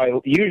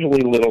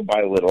usually little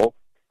by little,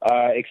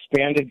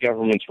 expanded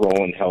government's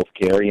role in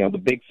healthcare. The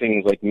big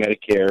things like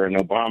Medicare and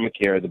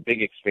Obamacare, the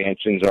big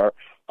expansions are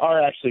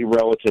actually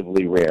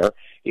relatively rare.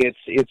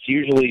 It's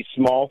usually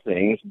small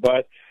things,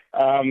 but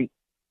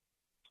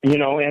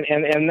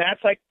and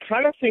that's, I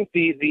kind of think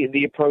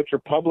the approach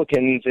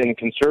Republicans and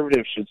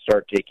conservatives should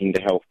start taking to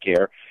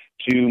healthcare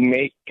to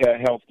make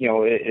health,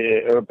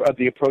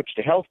 the approach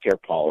to healthcare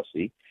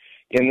policy,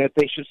 in that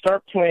they should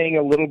start playing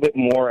a little bit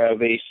more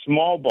of a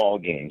small ball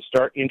game,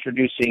 start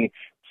introducing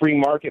free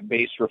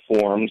market-based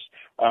reforms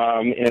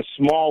in a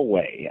small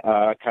way,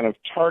 kind of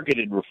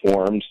targeted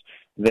reforms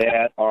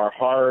that are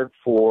hard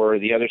for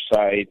the other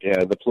side,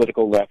 the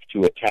political left,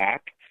 to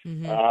attack.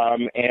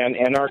 Mm-hmm.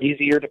 And are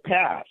easier to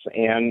pass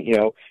and,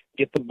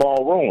 get the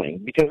ball rolling.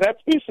 Because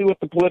that's basically what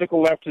the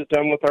political left has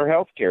done with our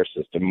healthcare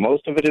system.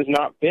 Most of it has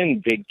not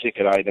been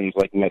big-ticket items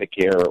like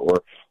Medicare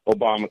or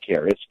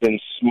Obamacare. It's been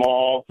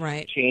small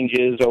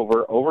changes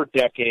over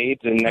decades,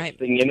 and next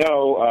thing you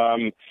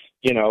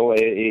know,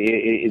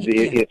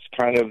 it's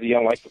kind of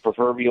like the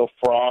proverbial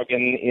frog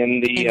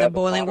in the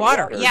boiling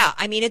water. Yeah,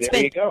 I mean,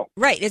 there you go.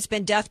 Right. It's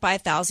been death by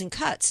 1,000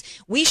 cuts.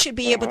 We should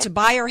be able to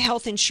buy our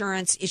health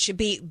insurance. It should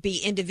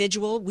be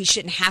individual. We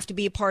shouldn't have to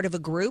be a part of a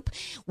group.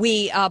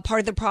 Part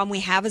of the problem we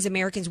have as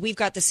Americans, we've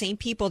got the same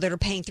people that are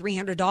paying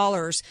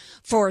 $300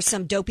 for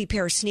some dopey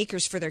pair of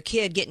sneakers for their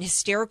kid, getting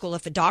hysterical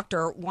if a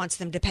doctor wants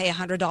them to pay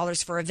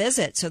 $100 for a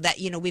visit. So that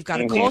we've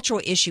got a cultural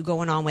issue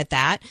going on with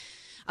that.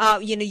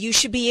 You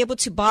should be able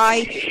to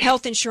buy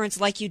health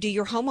insurance like you do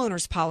your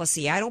homeowner's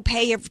policy. I don't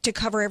pay to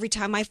cover every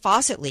time my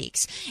faucet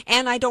leaks,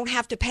 and I don't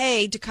have to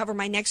pay to cover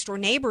my next door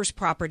neighbor's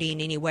property in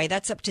any way.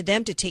 That's up to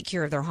them to take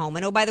care of their home.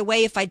 And, oh, by the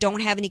way, if I don't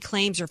have any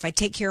claims or if I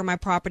take care of my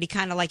property,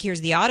 kind of like here's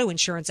the auto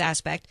insurance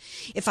aspect,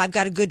 if I've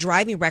got a good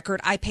driving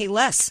record, I pay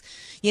less.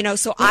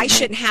 So I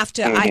shouldn't have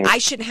to. I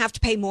shouldn't have to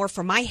pay more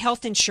for my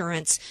health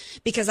insurance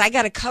because I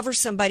got to cover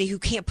somebody who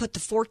can't put the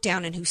fork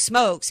down and who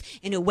smokes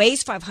and who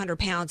weighs 500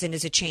 pounds and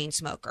is a chain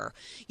smoker.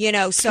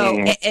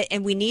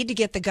 And we need to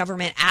get the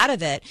government out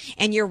of it.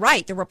 And you're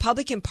right. The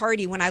Republican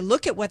Party, when I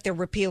look at what their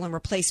repeal and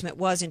replacement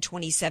was in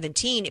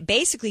 2017, it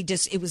basically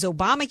it was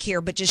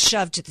Obamacare, but just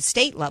shoved to the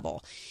state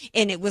level.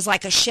 And it was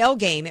like a shell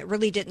game. It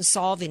really didn't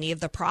solve any of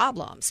the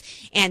problems.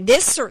 And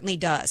this certainly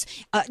does.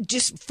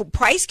 Just for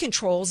price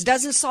controls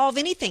doesn't solve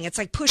anything. It's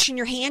like pushing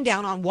your hand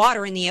down on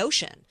water in the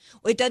ocean.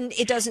 It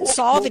doesn't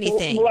solve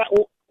anything.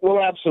 Well,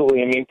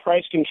 absolutely. I mean,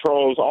 price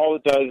controls, all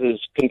it does is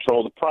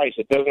control the price.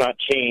 It does not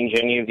change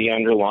any of the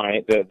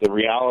underlying, the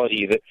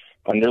reality that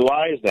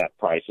underlies that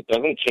price. It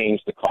doesn't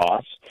change the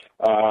cost,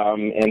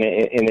 and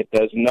it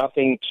does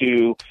nothing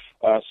to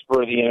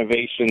spur the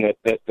innovation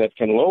that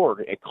can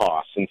lower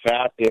costs. In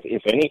fact,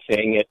 if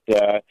anything,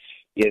 it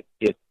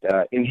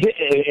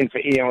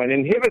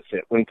inhibits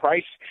it. When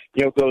price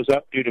goes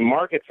up due to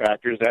market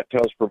factors, that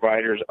tells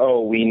providers,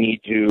 we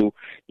need to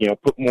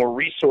put more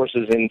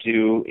resources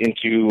into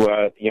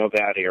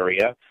that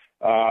area,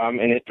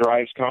 and it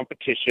drives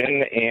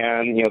competition,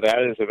 and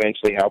that is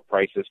eventually how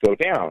prices go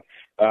down.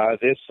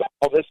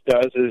 All this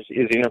does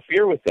is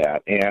interfere with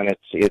that, and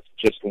it's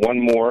just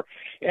one more.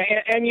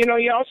 And you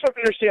also have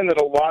to understand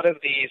that a lot of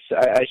these,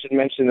 I should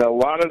mention that a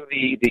lot of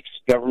the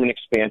government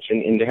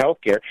expansion into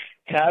healthcare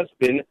has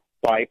been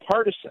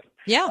bipartisan.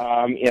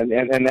 Yeah.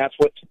 And that's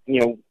what,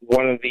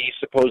 one of the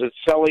supposed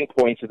selling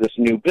points of this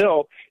new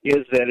bill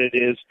is that it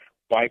is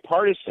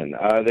bipartisan.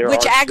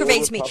 Which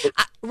aggravates me.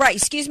 Right.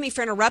 Excuse me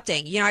for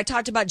interrupting. I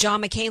talked about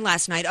John McCain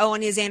last night.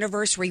 On his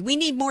anniversary. We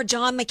need more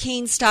John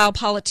McCain-style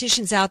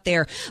politicians out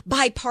there,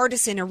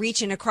 bipartisan and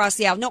reaching across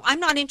the aisle. No, I'm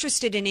not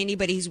interested in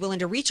anybody who's willing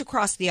to reach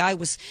across the aisle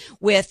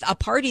with a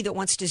party that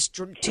wants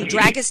to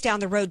drag us down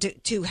the road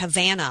to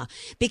Havana,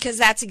 because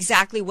that's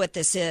exactly what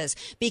this is.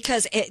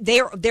 Because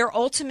their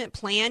ultimate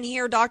plan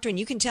here, Doctor, and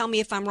you can tell me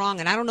if I'm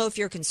wrong, and I don't know if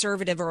you're a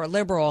conservative or a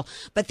liberal,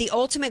 but the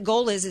ultimate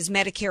goal is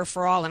Medicare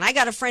for all. And I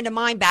got a friend of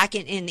mine back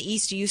in the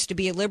East who used to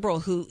be a liberal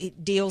who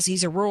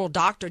he's a rural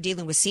doctor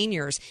dealing with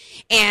seniors,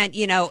 and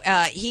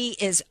he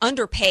is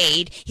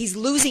underpaid. He's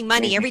losing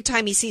money every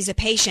time he sees a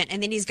patient,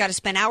 and then he's got to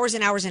spend hours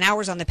and hours and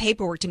hours on the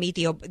paperwork to meet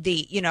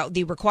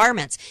the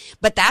requirements.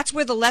 But that's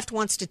where the left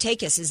wants to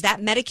take us, is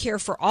that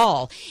Medicare for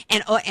all.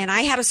 And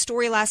I had a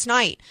story last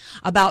night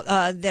about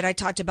that I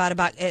talked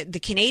about the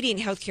Canadian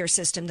healthcare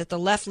system that the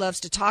left loves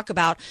to talk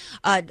about.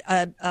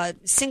 A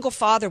single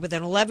father with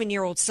an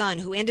 11-year-old son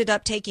who ended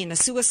up taking a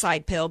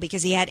suicide pill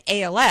because he had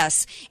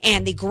ALS,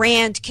 and the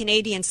grand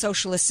Canadian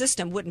socialist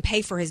system wouldn't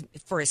pay for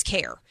his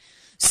care.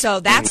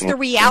 So that's the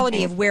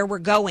reality of where we're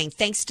going,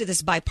 thanks to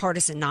this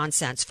bipartisan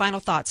nonsense.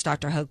 Final thoughts,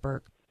 Dr. Hochberg.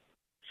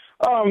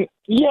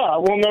 Yeah,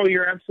 well, no,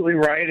 you're absolutely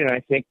right, and I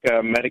think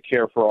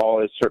Medicare for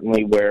all is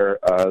certainly where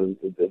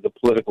the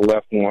political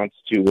left wants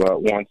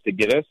to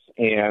get us,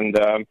 and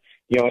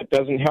it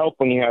doesn't help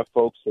when you have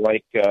folks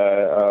like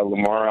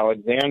Lamar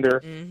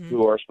Alexander,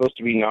 who are supposed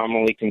to be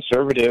nominally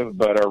conservative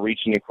but are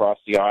reaching across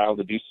the aisle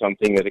to do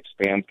something that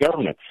expands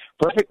government.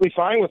 Perfectly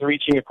fine with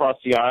reaching across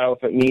the aisle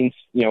if it means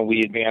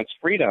we advance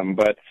freedom,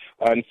 but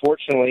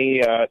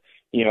unfortunately,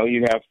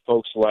 you have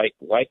folks like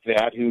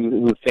that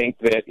who think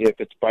that if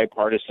it's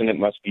bipartisan, it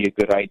must be a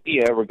good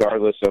idea,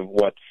 regardless of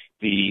what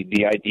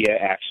the idea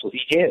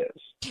actually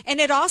is. And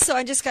it also,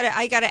 I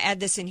got to add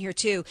this in here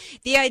too,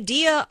 the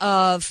idea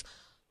of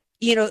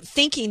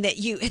thinking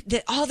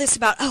that all this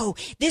about,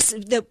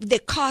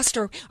 the costs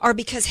are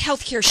because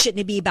healthcare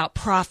shouldn't be about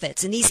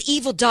profits, and these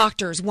evil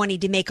doctors wanting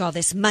to make all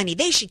this money,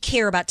 they should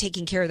care about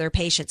taking care of their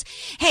patients.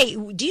 Hey,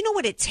 do you know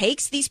what it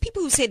takes? These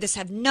people who say this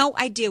have no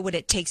idea what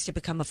it takes to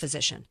become a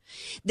physician.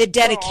 The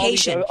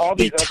dedication, all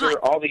these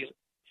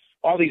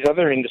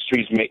other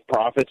industries make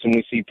profits, and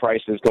we see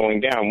prices going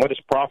down. What does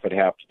profit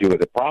have to do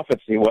with it?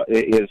 Profits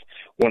is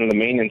one of the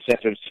main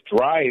incentives to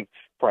drive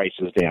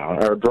prices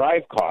down or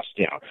drive costs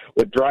down.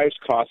 What drives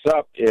costs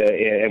up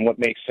and what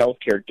makes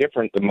healthcare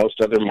different than most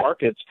other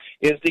markets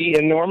is the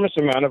enormous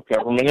amount of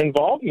government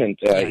involvement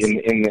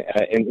in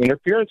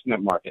interference in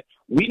that market.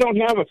 We don't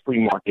have a free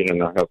market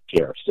in our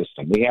healthcare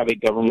system. We have a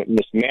government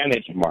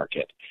mismanaged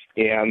market,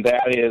 and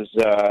that is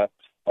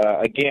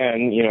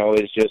again,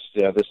 is just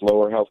this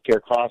Lower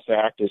Healthcare Costs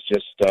Act is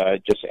just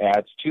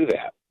adds to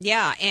that.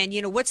 Yeah, and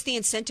what's the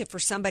incentive for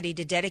somebody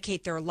to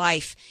dedicate their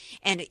life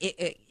and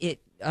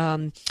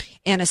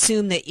and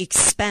assume the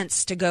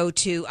expense to go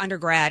to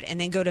undergrad and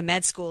then go to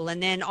med school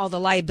and then all the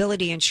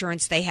liability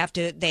insurance they have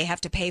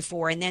to pay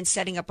for, and then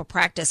setting up a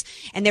practice,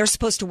 and they're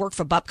supposed to work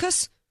for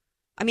bupkis?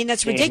 I mean,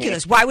 that's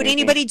ridiculous. Why would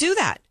anybody do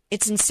that?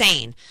 It's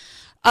insane.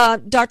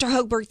 Dr.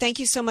 Hochberg, thank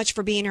you so much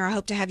for being here. I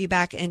hope to have you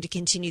back and to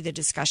continue the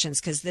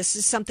discussions, because this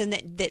is something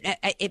that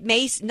it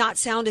may not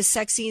sound as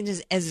sexy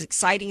and as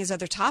exciting as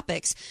other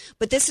topics,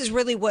 but this is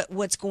really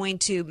what's going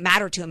to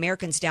matter to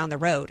Americans down the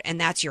road, and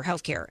that's your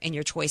health care and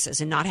your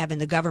choices and not having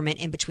the government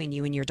in between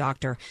you and your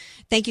doctor.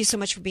 Thank you so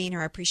much for being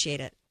here. I appreciate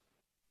it.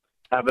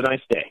 Have a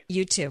nice day.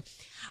 You too.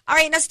 All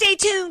right, now stay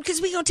tuned,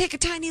 because we're going to take a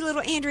tiny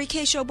little Andrea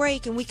Kaye Show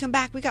break, and we come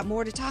back. We got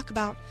more to talk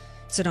about,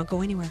 so don't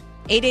go anywhere.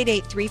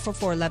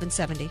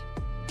 888-344-1170.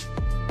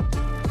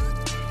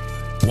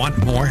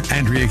 Want more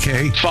Andrea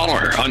Kaye? Follow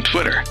her on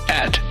Twitter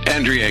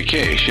 @Andrea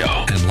Kaye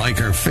Show. And like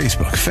her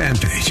Facebook fan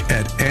page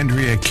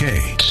 @Andrea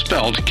Kaye.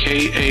 Spelled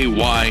Kaye.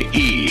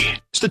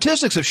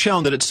 Statistics have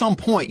shown that at some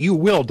point you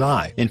will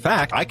die. In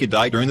fact, I could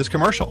die during this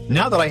commercial.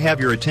 Now that I have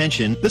your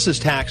attention, this is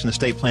tax and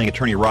estate planning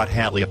attorney Rod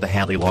Hatley of the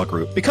Hatley Law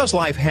Group. Because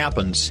life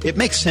happens, it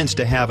makes sense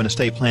to have an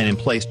estate plan in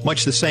place,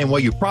 much the same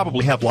way you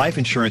probably have life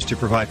insurance to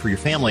provide for your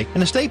family.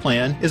 An estate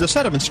plan is a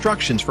set of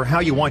instructions for how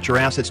you want your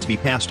assets to be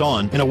passed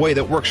on in a way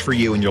that works for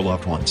you and your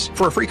loved ones.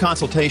 For a free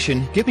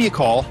consultation, give me a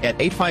call at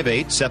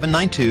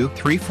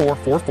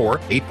 858-792-3444,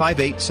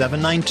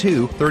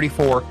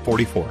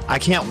 858-792-3444. I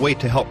can't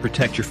wait to help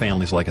protect your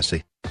family's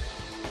legacy.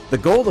 The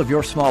goal of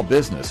your small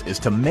business is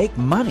to make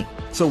money.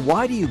 So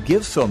why do you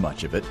give so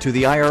much of it to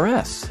the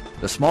IRS?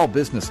 The small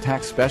business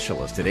tax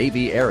specialists at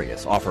AV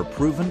Arias offer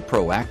proven,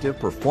 proactive,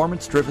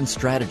 performance-driven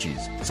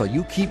strategies so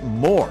you keep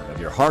more of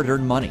your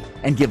hard-earned money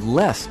and give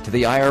less to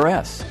the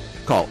IRS.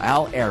 Call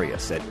Al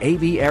Arias at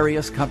AV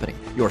Arias Company,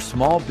 your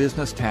small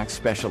business tax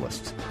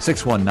specialists.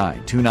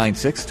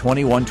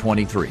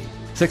 619-296-2123.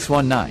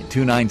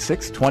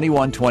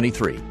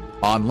 619-296-2123.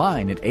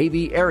 Online at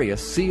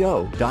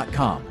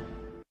avariasco.com.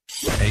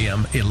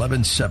 AM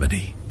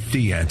 1170,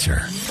 The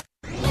Answer.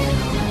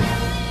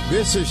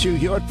 This is Hugh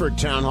Hewitt for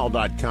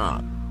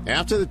townhall.com.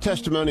 After the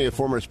testimony of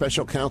former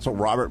special counsel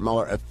Robert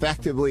Mueller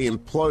effectively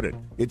imploded,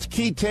 its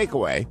key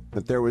takeaway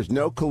that there was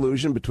no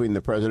collusion between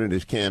the president,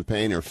 his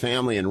campaign, or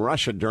family in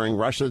Russia during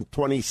Russia's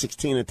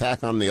 2016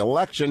 attack on the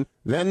election,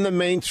 then the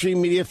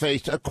mainstream media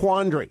faced a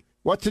quandary.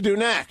 What to do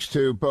next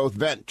to both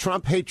vent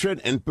Trump hatred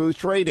and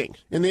boost ratings?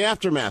 In the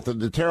aftermath of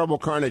the terrible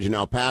carnage in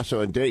El Paso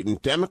and Dayton,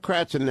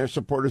 Democrats and their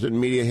supporters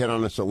and media hit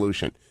on a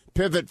solution.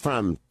 Pivot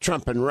from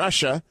Trump and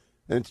Russia,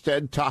 and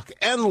instead talk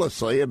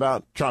endlessly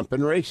about Trump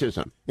and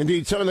racism.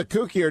 Indeed, some of the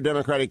kookier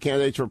Democratic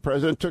candidates for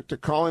president took to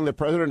calling the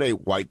president a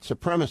white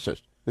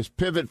supremacist. This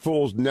pivot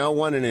fools no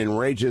one and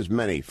enrages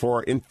many,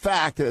 for, in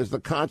fact, it is the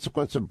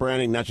consequence of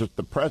branding not just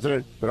the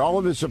president, but all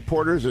of his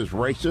supporters as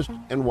racist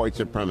and white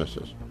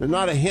supremacists. There's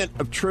not a hint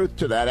of truth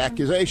to that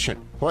accusation.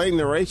 Playing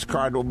the race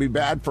card will be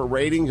bad for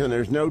ratings, and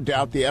there's no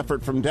doubt the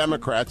effort from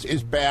Democrats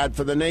is bad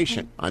for the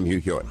nation. I'm Hugh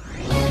Hewitt.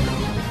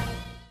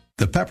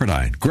 The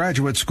Pepperdine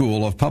Graduate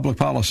School of Public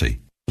Policy.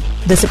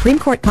 The Supreme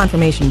Court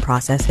confirmation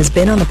process has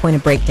been on the point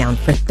of breakdown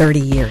for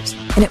 30 years,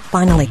 and it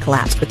finally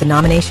collapsed with the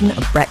nomination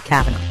of Brett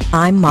Kavanaugh.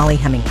 I'm Molly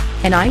Hemingway.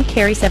 And I'm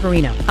Carrie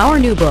Severino. Our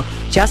new book,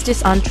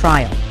 Justice on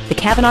Trial, The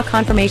Kavanaugh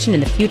Confirmation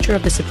and the Future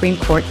of the Supreme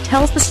Court,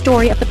 tells the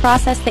story of the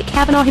process that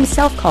Kavanaugh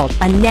himself called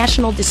a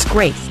national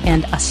disgrace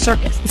and a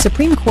circus. The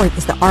Supreme Court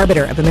is the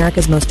arbiter of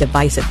America's most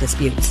divisive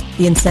disputes.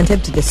 The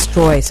incentive to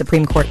destroy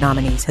Supreme Court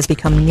nominees has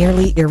become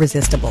nearly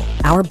irresistible.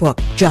 Our book,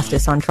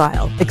 Justice on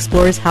Trial,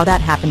 explores how that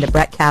happened to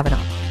Brett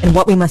Kavanaugh and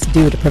what we must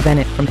do to prevent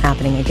it from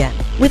happening again.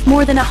 With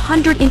more than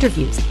 100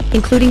 interviews,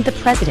 including the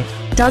president,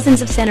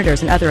 dozens of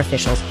senators and other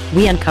officials,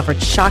 we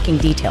uncovered shocking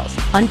details,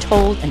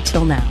 untold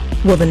until now.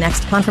 Will the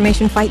next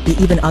confirmation fight be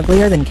even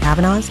uglier than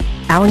Kavanaugh's?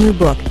 Our new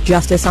book,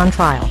 Justice on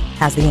Trial,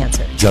 has the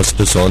answer.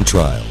 Justice on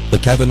Trial, The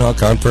Kavanaugh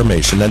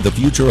Confirmation and the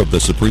Future of the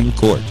Supreme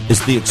Court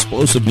is the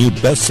explosive new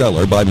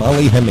bestseller by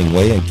Molly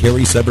Hemingway and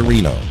Carrie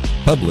Severino.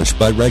 Published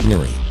by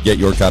Regnery. Get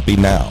your copy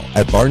now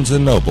at Barnes &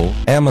 Noble,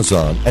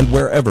 Amazon, and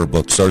wherever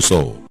books are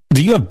sold.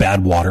 Do you have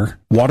bad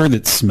water? Water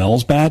that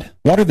smells bad?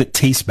 Water that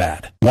tastes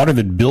bad? Water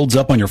that builds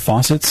up on your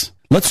faucets?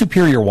 Let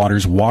Superior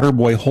Water's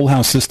Waterboy Whole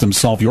House System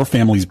solve your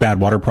family's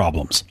bad water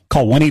problems.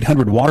 Call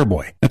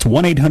 1-800-WATERBOY. That's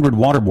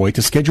 1-800-WATERBOY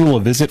to schedule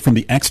a visit from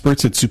the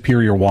experts at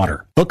Superior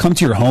Water. They'll come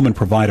to your home and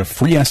provide a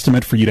free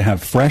estimate for you to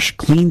have fresh,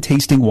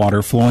 clean-tasting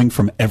water flowing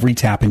from every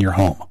tap in your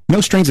home.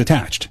 No strings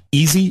attached.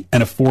 Easy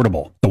and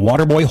affordable. The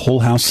Waterboy Whole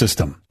House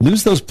System.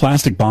 Lose those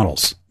plastic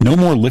bottles. No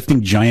more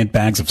lifting giant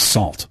bags of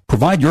salt.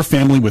 Provide your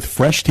family with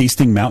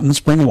fresh-tasting mountain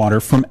spring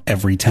water from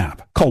every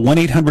tap. Call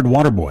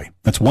 1-800-WATERBOY.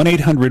 That's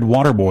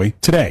 1-800-WATERBOY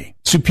today.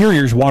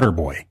 Superior's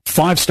Waterboy.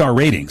 5-star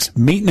ratings,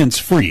 maintenance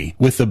free,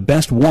 with the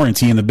best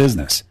warranty in the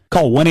business.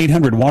 Call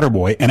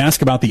 1-800-WATERBOY and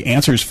ask about the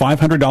Answer's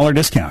 $500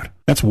 discount.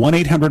 That's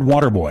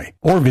 1-800-WATERBOY.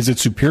 Or visit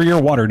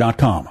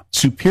SuperiorWater.com.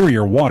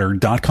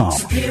 SuperiorWater.com.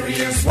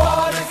 Superior's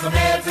water from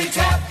every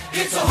tap.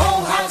 It's a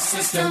whole house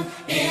system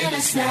in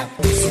a snap.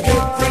 So good,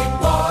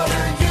 great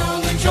water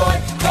you'll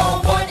enjoy.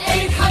 Call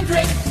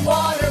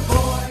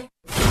 1-800-WATERBOY.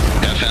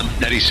 FM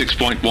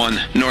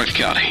 96.1 North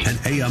County. And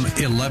AM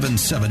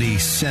 1170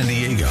 San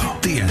Diego.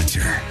 The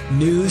Answer.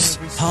 News,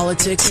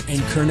 politics,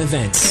 and current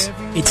events.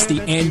 It's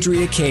the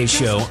Andrea Kaye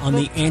Show on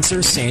The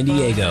Answer San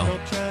Diego.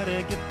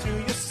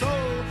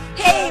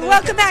 Hey, and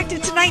welcome back to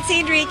tonight's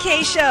Andrea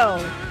Kaye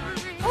Show.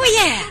 Oh,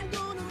 yeah.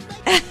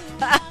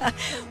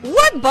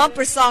 What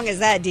bumper song is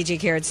that, DJ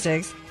Carrot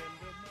Sticks?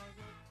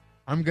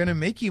 I'm Gonna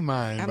Make You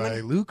Mine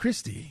by Lou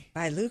Christie.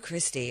 By Lou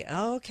Christie.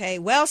 Okay.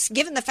 Well,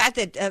 given the fact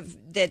that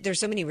that there's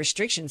so many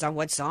restrictions on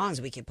what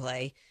songs we can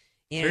play.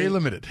 You know, very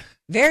limited.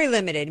 Very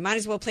limited. You might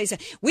as well play some.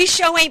 We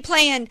sure ain't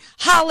playing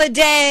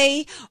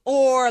Holiday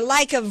or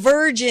Like a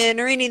Virgin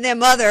or any of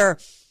them other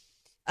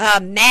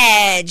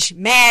Madge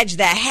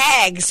the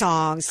Hag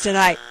songs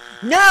tonight.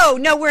 No,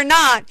 we're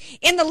not.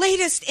 In the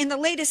latest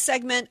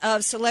segment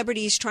of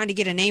celebrities trying to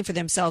get a name for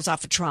themselves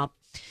off of Trump,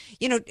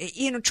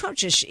 Trump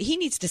he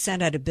needs to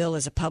send out a bill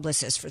as a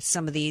publicist for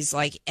some of these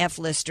like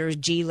F-listers,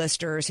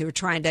 G-listers who are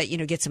trying to,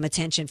 get some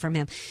attention from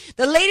him.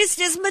 The latest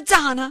is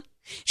Madonna.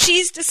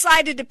 She's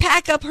decided to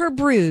pack up her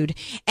brood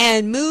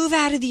and move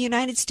out of the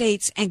United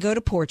States and go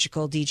to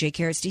Portugal. DJ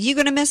Carrots, are you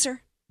going to miss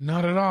her?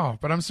 Not at all,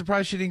 but I'm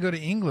surprised she didn't go to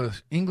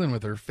England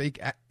with her fake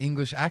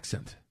English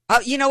accent.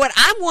 You know what?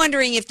 I'm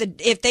wondering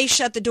if they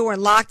shut the door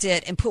and locked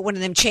it and put one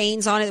of them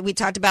chains on it that we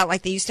talked about,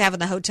 like they used to have in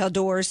the hotel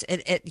doors.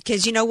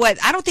 Because you know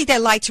what? I don't think they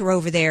liked her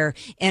over there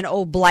in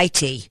Old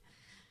Blighty.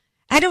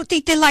 I don't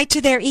think they liked her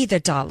there either,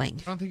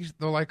 darling. I don't think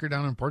they'll like her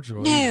down in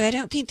Portugal. No, either. I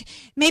don't think.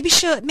 Maybe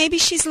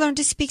she's learned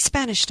to speak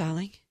Spanish,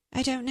 darling.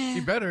 I don't know.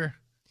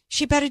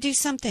 She better do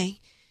something.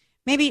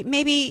 Maybe,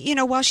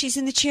 while she's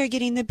in the chair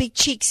getting the big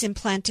cheeks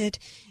implanted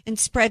and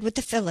spread with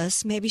the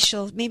fillers, maybe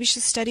she'll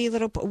study a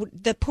little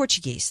the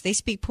Portuguese. They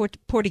speak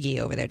Portuguese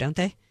over there, don't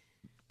they?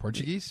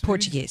 Portuguese?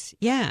 Portuguese,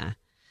 yeah.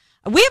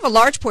 We have a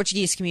large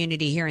Portuguese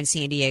community here in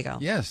San Diego.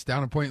 Yes,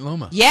 down at Point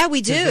Loma. Yeah,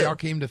 we do. They all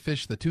came to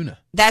fish the tuna.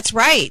 That's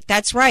right.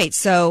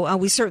 So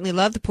we certainly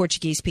love the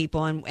Portuguese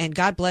people, and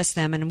God bless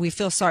them, and we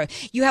feel sorry.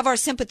 You have our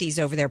sympathies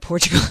over there,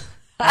 Portugal.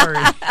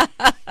 Sorry.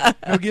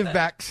 No give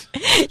backs.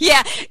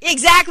 Yeah,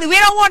 exactly. We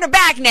don't want her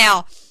back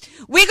now.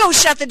 We go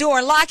shut the door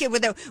and lock it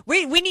with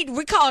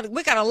we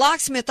got a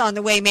locksmith on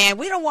the way, man.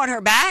 We don't want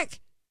her back.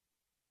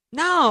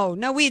 No,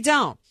 we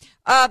don't.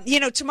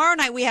 Tomorrow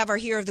night we have our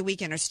Hero of the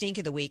Week and our Stink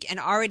of the Week, and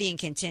already in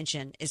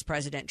contention is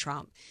President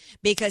Trump.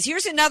 Because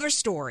here's another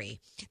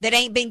story that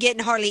ain't been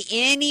getting hardly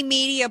any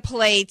media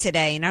play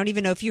today, and I don't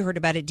even know if you heard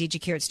about it,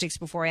 DJ Carrot Sticks,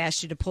 before I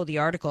asked you to pull the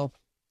article.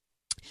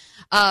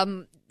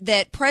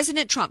 That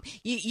President Trump,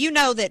 you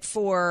know that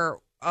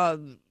for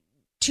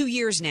 2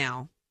 years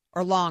now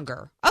or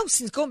longer,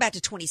 since going back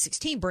to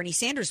 2016, Bernie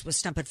Sanders was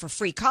stumping for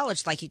free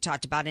college like you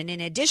talked about. And in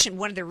addition,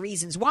 one of the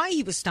reasons why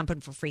he was stumping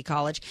for free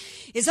college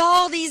is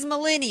all these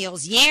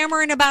millennials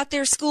yammering about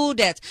their school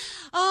debts.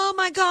 Oh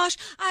my gosh,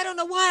 I don't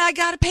know why I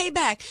got to pay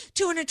back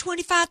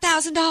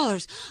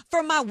 $225,000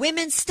 for my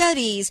women's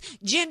studies,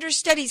 gender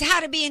studies, how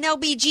to be an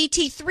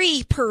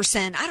LBGT3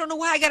 person. I don't know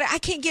why I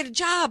can't get a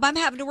job. I'm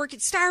having to work at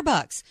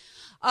Starbucks.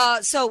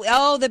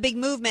 The big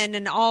movement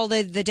and all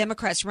the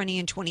Democrats running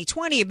in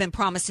 2020 have been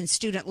promising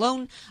student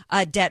loan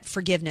debt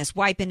forgiveness,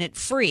 wiping it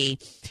free,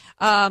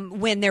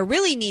 when there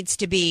really needs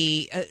to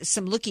be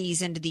some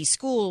lookies into these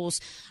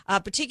schools,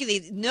 particularly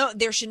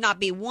there should not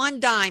be one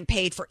dime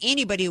paid for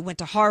anybody who went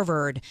to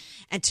Harvard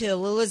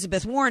until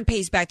Elizabeth Warren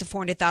pays back the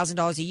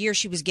 $400,000 a year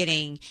she was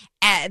getting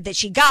that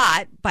she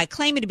got by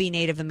claiming to be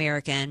Native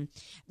American.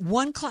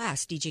 One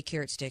class, DJ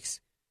Carrot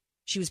Sticks,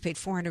 she was paid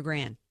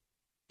 $400,000.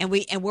 And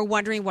we're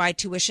wondering why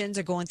tuitions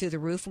are going through the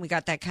roof and we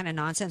got that kind of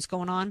nonsense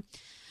going on.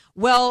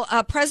 Well,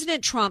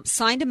 President Trump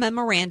signed a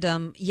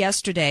memorandum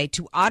yesterday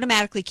to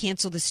automatically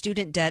cancel the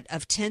student debt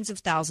of tens of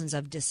thousands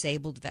of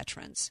disabled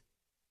veterans.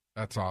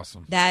 That's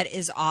awesome. That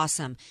is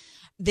awesome.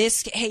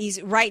 He's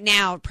right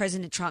now,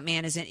 President Trump,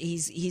 man,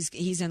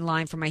 he's in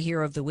line for my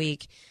Hero of the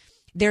Week.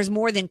 There's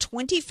more than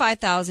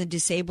 25,000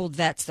 disabled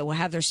vets that will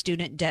have their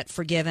student debt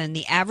forgiven.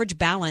 The average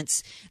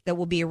balance that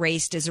will be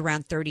erased is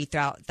around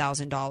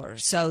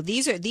 $30,000. So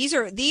these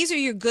are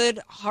your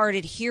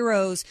good-hearted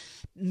heroes,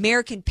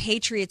 American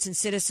patriots and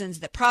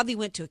citizens that probably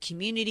went to a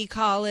community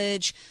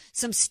college,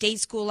 some state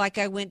school like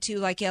I went to,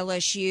 like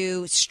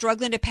LSU,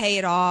 struggling to pay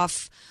it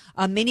off.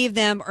 Many of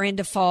them are in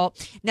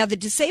default. Now, the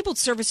disabled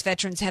service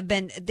veterans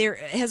there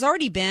has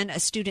already been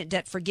a student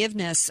debt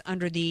forgiveness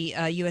under the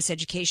U.S.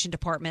 Education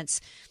Department's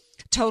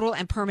total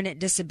and permanent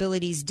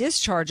disabilities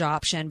discharge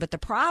option. But the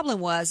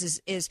problem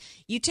is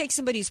you take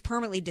somebody who's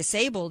permanently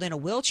disabled in a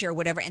wheelchair or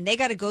whatever, and they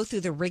got to go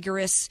through the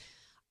rigorous,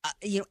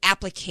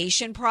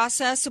 application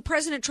process. So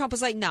President Trump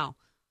was like, no,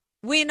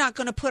 we're not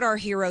going to put our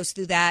heroes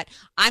through that.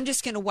 I'm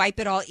just going to wipe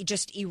it all,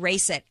 just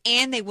erase it.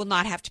 And they will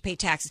not have to pay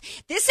taxes.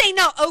 This ain't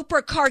no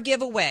Oprah car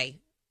giveaway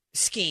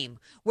scheme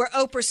where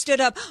Oprah stood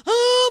up,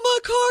 my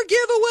car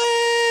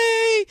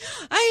giveaway.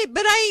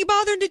 But I ain't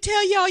bothering to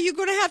tell y'all you're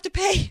going to have to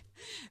pay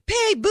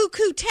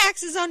buku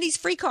taxes on these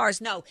free cars.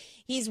 No,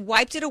 he's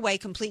wiped it away,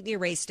 completely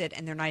erased it,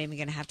 and they're not even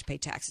going to have to pay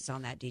taxes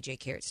on that, DJ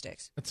Carrot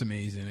Sticks. That's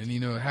amazing. And,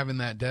 having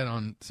that debt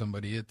on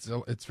somebody,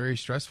 it's very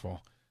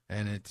stressful,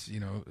 and it's,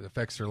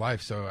 affects their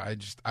life. So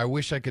I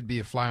wish I could be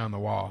a fly on the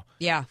wall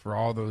for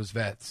all those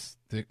vets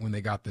when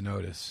they got the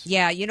notice.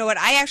 Yeah, you know what?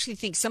 I actually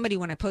think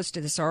when I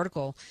posted this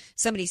article,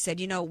 somebody said,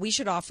 we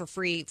should offer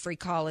free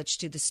college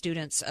to the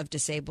students of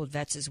disabled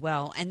vets as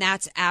well. And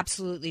that's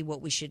absolutely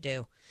what we should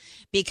do.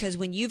 Because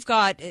when you've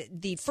got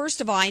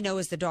first of all, I know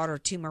as the daughter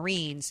of two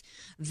Marines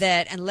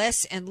that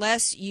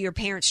unless your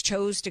parents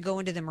chose to go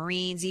into the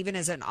Marines, even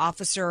as an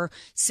officer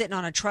sitting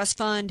on a trust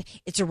fund,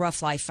 it's a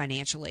rough life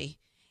financially.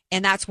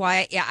 And that's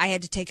why I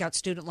had to take out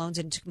student loans,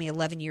 and it took me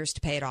 11 years to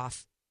pay it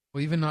off.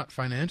 Well, even not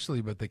financially,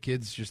 but the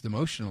kids just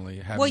emotionally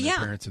having their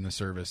parents in the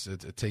service,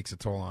 it takes a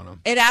toll on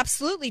them. It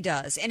absolutely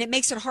does. And it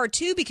makes it hard,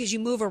 too, because you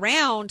move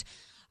around.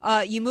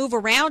 you move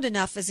around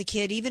enough as a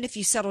kid, even if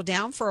you settle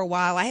down for a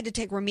while. I had to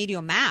take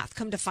remedial math.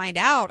 Come to find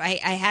out, I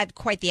had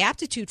quite the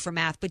aptitude for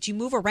math, but you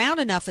move around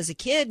enough as a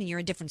kid and you're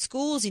in different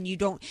schools and you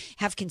don't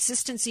have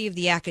consistency of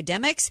the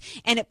academics,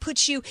 and it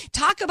puts you,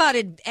 talk about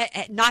it,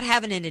 not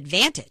having an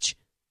advantage.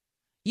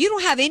 You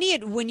don't have any,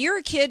 when you're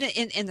a kid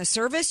in the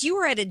service, you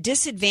are at a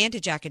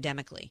disadvantage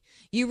academically.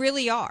 You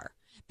really are.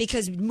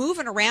 Because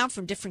moving around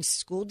from different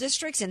school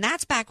districts, and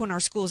that's back when our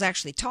schools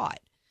actually taught,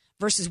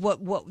 versus what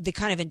the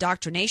kind of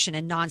indoctrination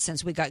and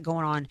nonsense we got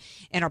going on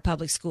in our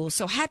public schools.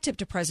 So hat tip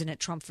to President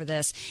Trump for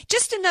this.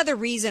 Just another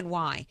reason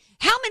why.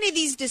 How many of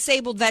these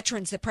disabled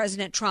veterans that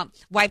President Trump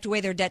wiped away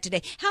their debt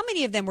today, how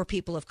many of them were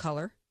people of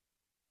color?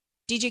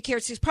 DJ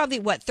Carrots is probably,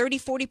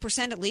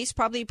 30-40% at least,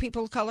 probably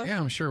people of color? Yeah,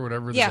 I'm sure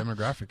whatever the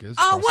demographic is.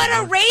 Oh, what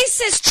a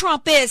racist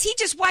Trump is. He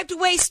just wiped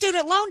away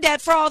student loan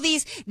debt for all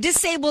these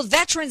disabled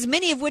veterans,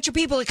 many of which are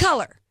people of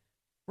color,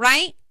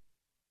 right?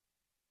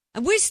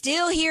 And we're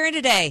still hearing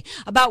today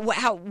about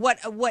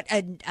what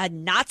a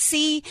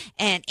Nazi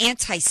and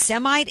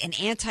anti-Semite and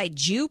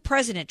anti-Jew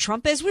President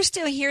Trump is. We're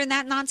still hearing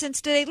that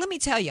nonsense today. Let me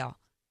tell y'all.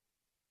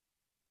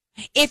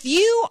 If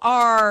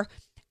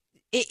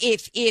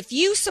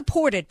you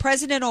supported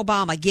President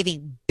Obama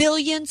giving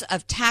billions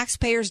of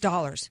taxpayers'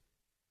 dollars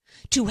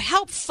to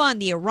help fund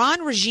the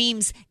Iran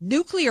regime's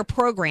nuclear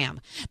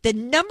program,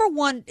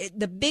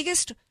 the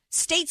biggest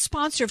state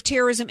sponsor of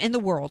terrorism in the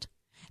world,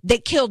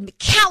 that killed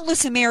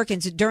countless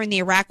Americans during the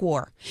Iraq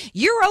War.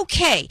 You're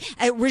okay.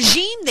 A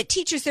regime that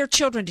teaches their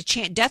children to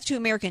chant death to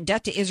America and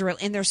death to Israel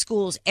in their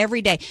schools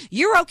every day.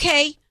 You're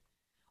okay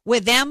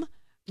with them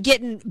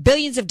getting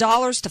billions of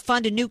dollars to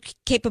fund a nuke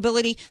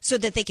capability so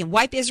that they can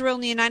wipe Israel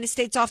and the United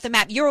States off the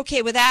map. You're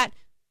okay with that?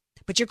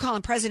 But you're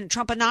calling President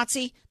Trump a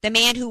Nazi?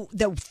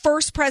 The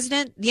first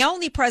president, the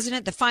only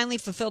president that finally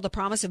fulfilled the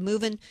promise of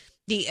moving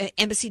the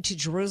embassy to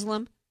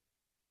Jerusalem?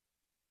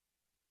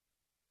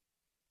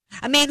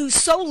 A man who's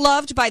so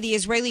loved by the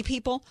Israeli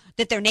people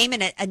that they're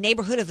naming a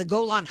neighborhood of the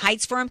Golan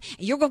Heights for him.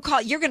 You're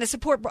going to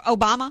support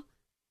Obama,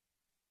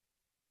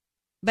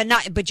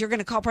 but you're going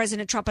to call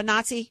President Trump a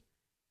Nazi?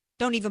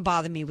 Don't even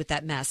bother me with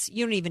that mess.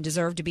 You don't even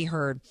deserve to be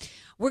heard.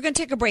 We're going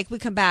to take a break. We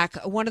come back.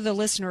 One of the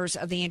listeners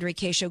of the Andrea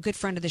Kaye Show, good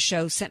friend of the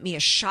show, sent me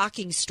a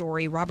shocking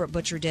story. Robert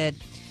Butcher did,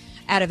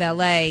 out of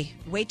L.A.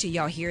 Wait till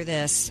y'all hear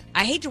this.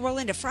 I hate to roll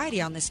into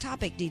Friday on this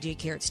topic, DJ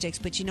Carrot Sticks,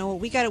 but you know what?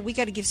 We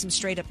got to give some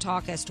straight up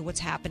talk as to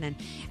what's happening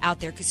out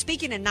there. Because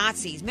speaking of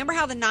Nazis, remember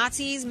how the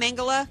Nazis,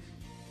 Mengele,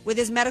 with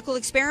his medical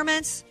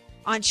experiments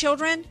on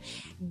children?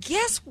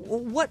 Guess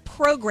what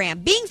program,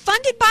 being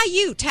funded by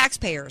you,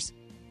 taxpayers,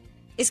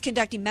 is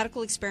conducting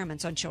medical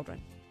experiments on children?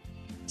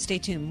 Stay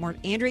tuned. More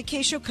Andrea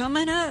Kaye Show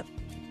coming up.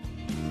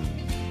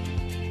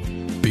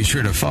 Be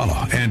sure to follow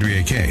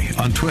Andrea Kaye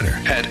on Twitter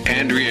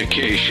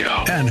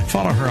 @AndreaKayeShow. And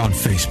follow her on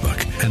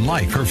Facebook and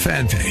like her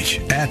fan page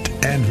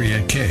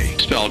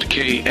 @AndreaKaye. Spelled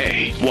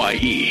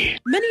Kaye.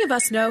 Many of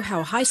us know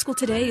how high school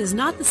today is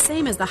not the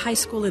same as the high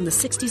school in the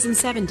 60s and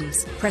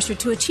 70s. Pressure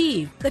to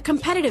achieve, the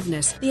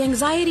competitiveness, the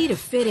anxiety to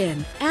fit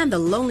in, and the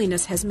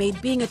loneliness has made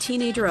being a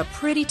teenager a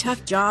pretty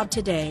tough job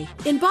today.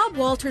 In Bob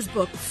Walter's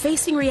book,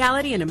 Facing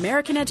Reality in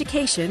American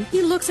Education,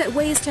 he looks at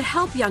ways to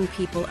help young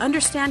people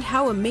understand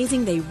how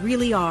amazing they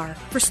really are.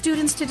 For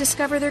students to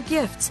discover their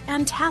gifts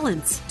and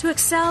talents, to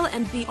excel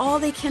and be all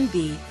they can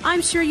be.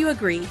 I'm sure you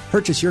agree.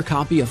 Purchase your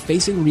copy of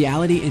Facing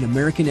Reality in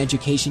American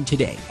Education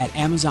today at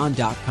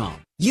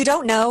Amazon.com. You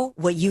don't know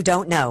what you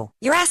don't know.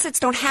 Your assets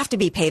don't have to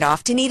be paid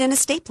off to need an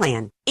estate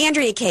plan.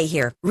 Andrea Kaye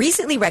here.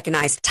 Recently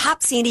recognized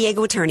top San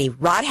Diego attorney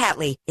Rod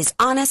Hatley is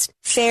honest,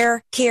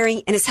 fair,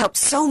 caring, and has helped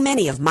so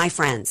many of my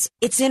friends.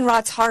 It's in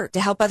Rod's heart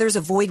to help others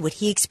avoid what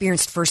he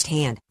experienced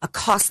firsthand, a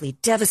costly,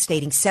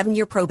 devastating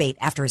 7-year probate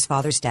after his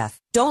father's death.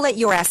 Don't let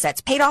your assets,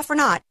 paid off or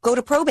not, go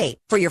to probate.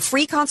 For your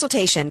free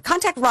consultation,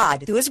 contact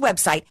Rod through his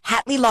website,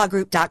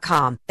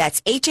 HatleyLawGroup.com.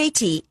 That's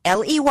HATLEY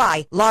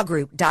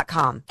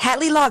lawgroup.com.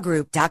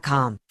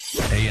 HatleyLawGroup.com.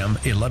 AM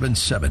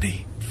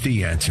 1170,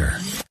 The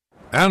Answer.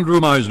 Andrew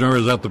Meisner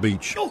is at the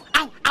beach,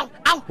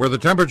 where the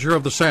temperature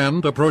of the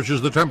sand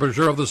approaches the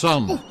temperature of the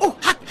sun.